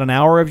costs you about an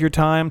hour of your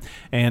time,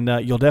 and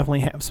you'll definitely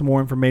have some more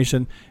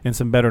information and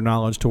some better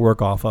knowledge to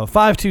work off of.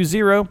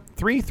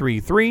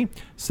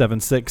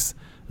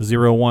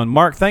 520-333-7601.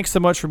 Mark, thanks so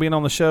much for being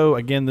on the show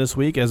again this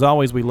week. As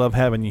always, we love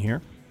having you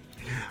here.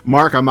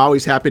 Mark, I'm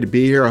always happy to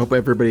be here. I hope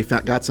everybody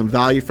got some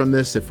value from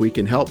this. If we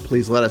can help,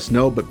 please let us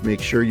know, but make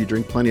sure you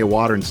drink plenty of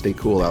water and stay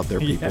cool out there,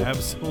 people. Yeah,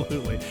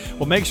 absolutely.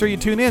 Well, make sure you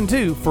tune in,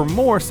 too, for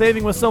more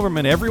Saving with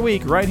Silverman every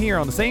week right here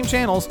on the same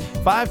channels,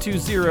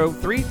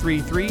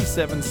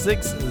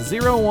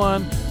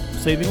 520-333-7601,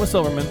 Saving with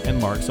Silverman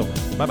and Mark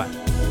Silverman. Bye-bye.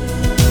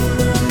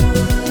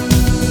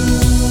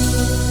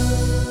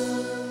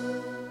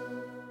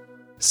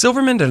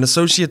 Silverman &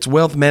 Associates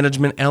Wealth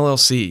Management,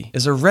 LLC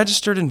is a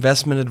registered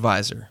investment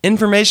advisor.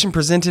 Information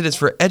presented is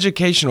for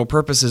educational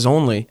purposes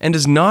only and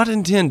does not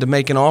intend to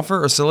make an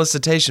offer or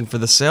solicitation for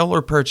the sale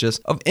or purchase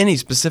of any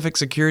specific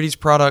securities,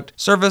 product,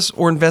 service,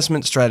 or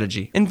investment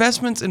strategy.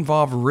 Investments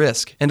involve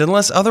risk and,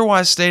 unless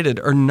otherwise stated,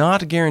 are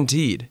not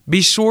guaranteed.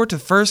 Be sure to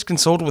first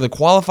consult with a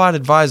qualified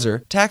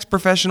advisor, tax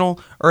professional,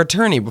 or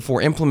attorney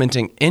before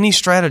implementing any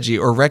strategy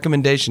or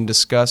recommendation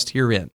discussed herein.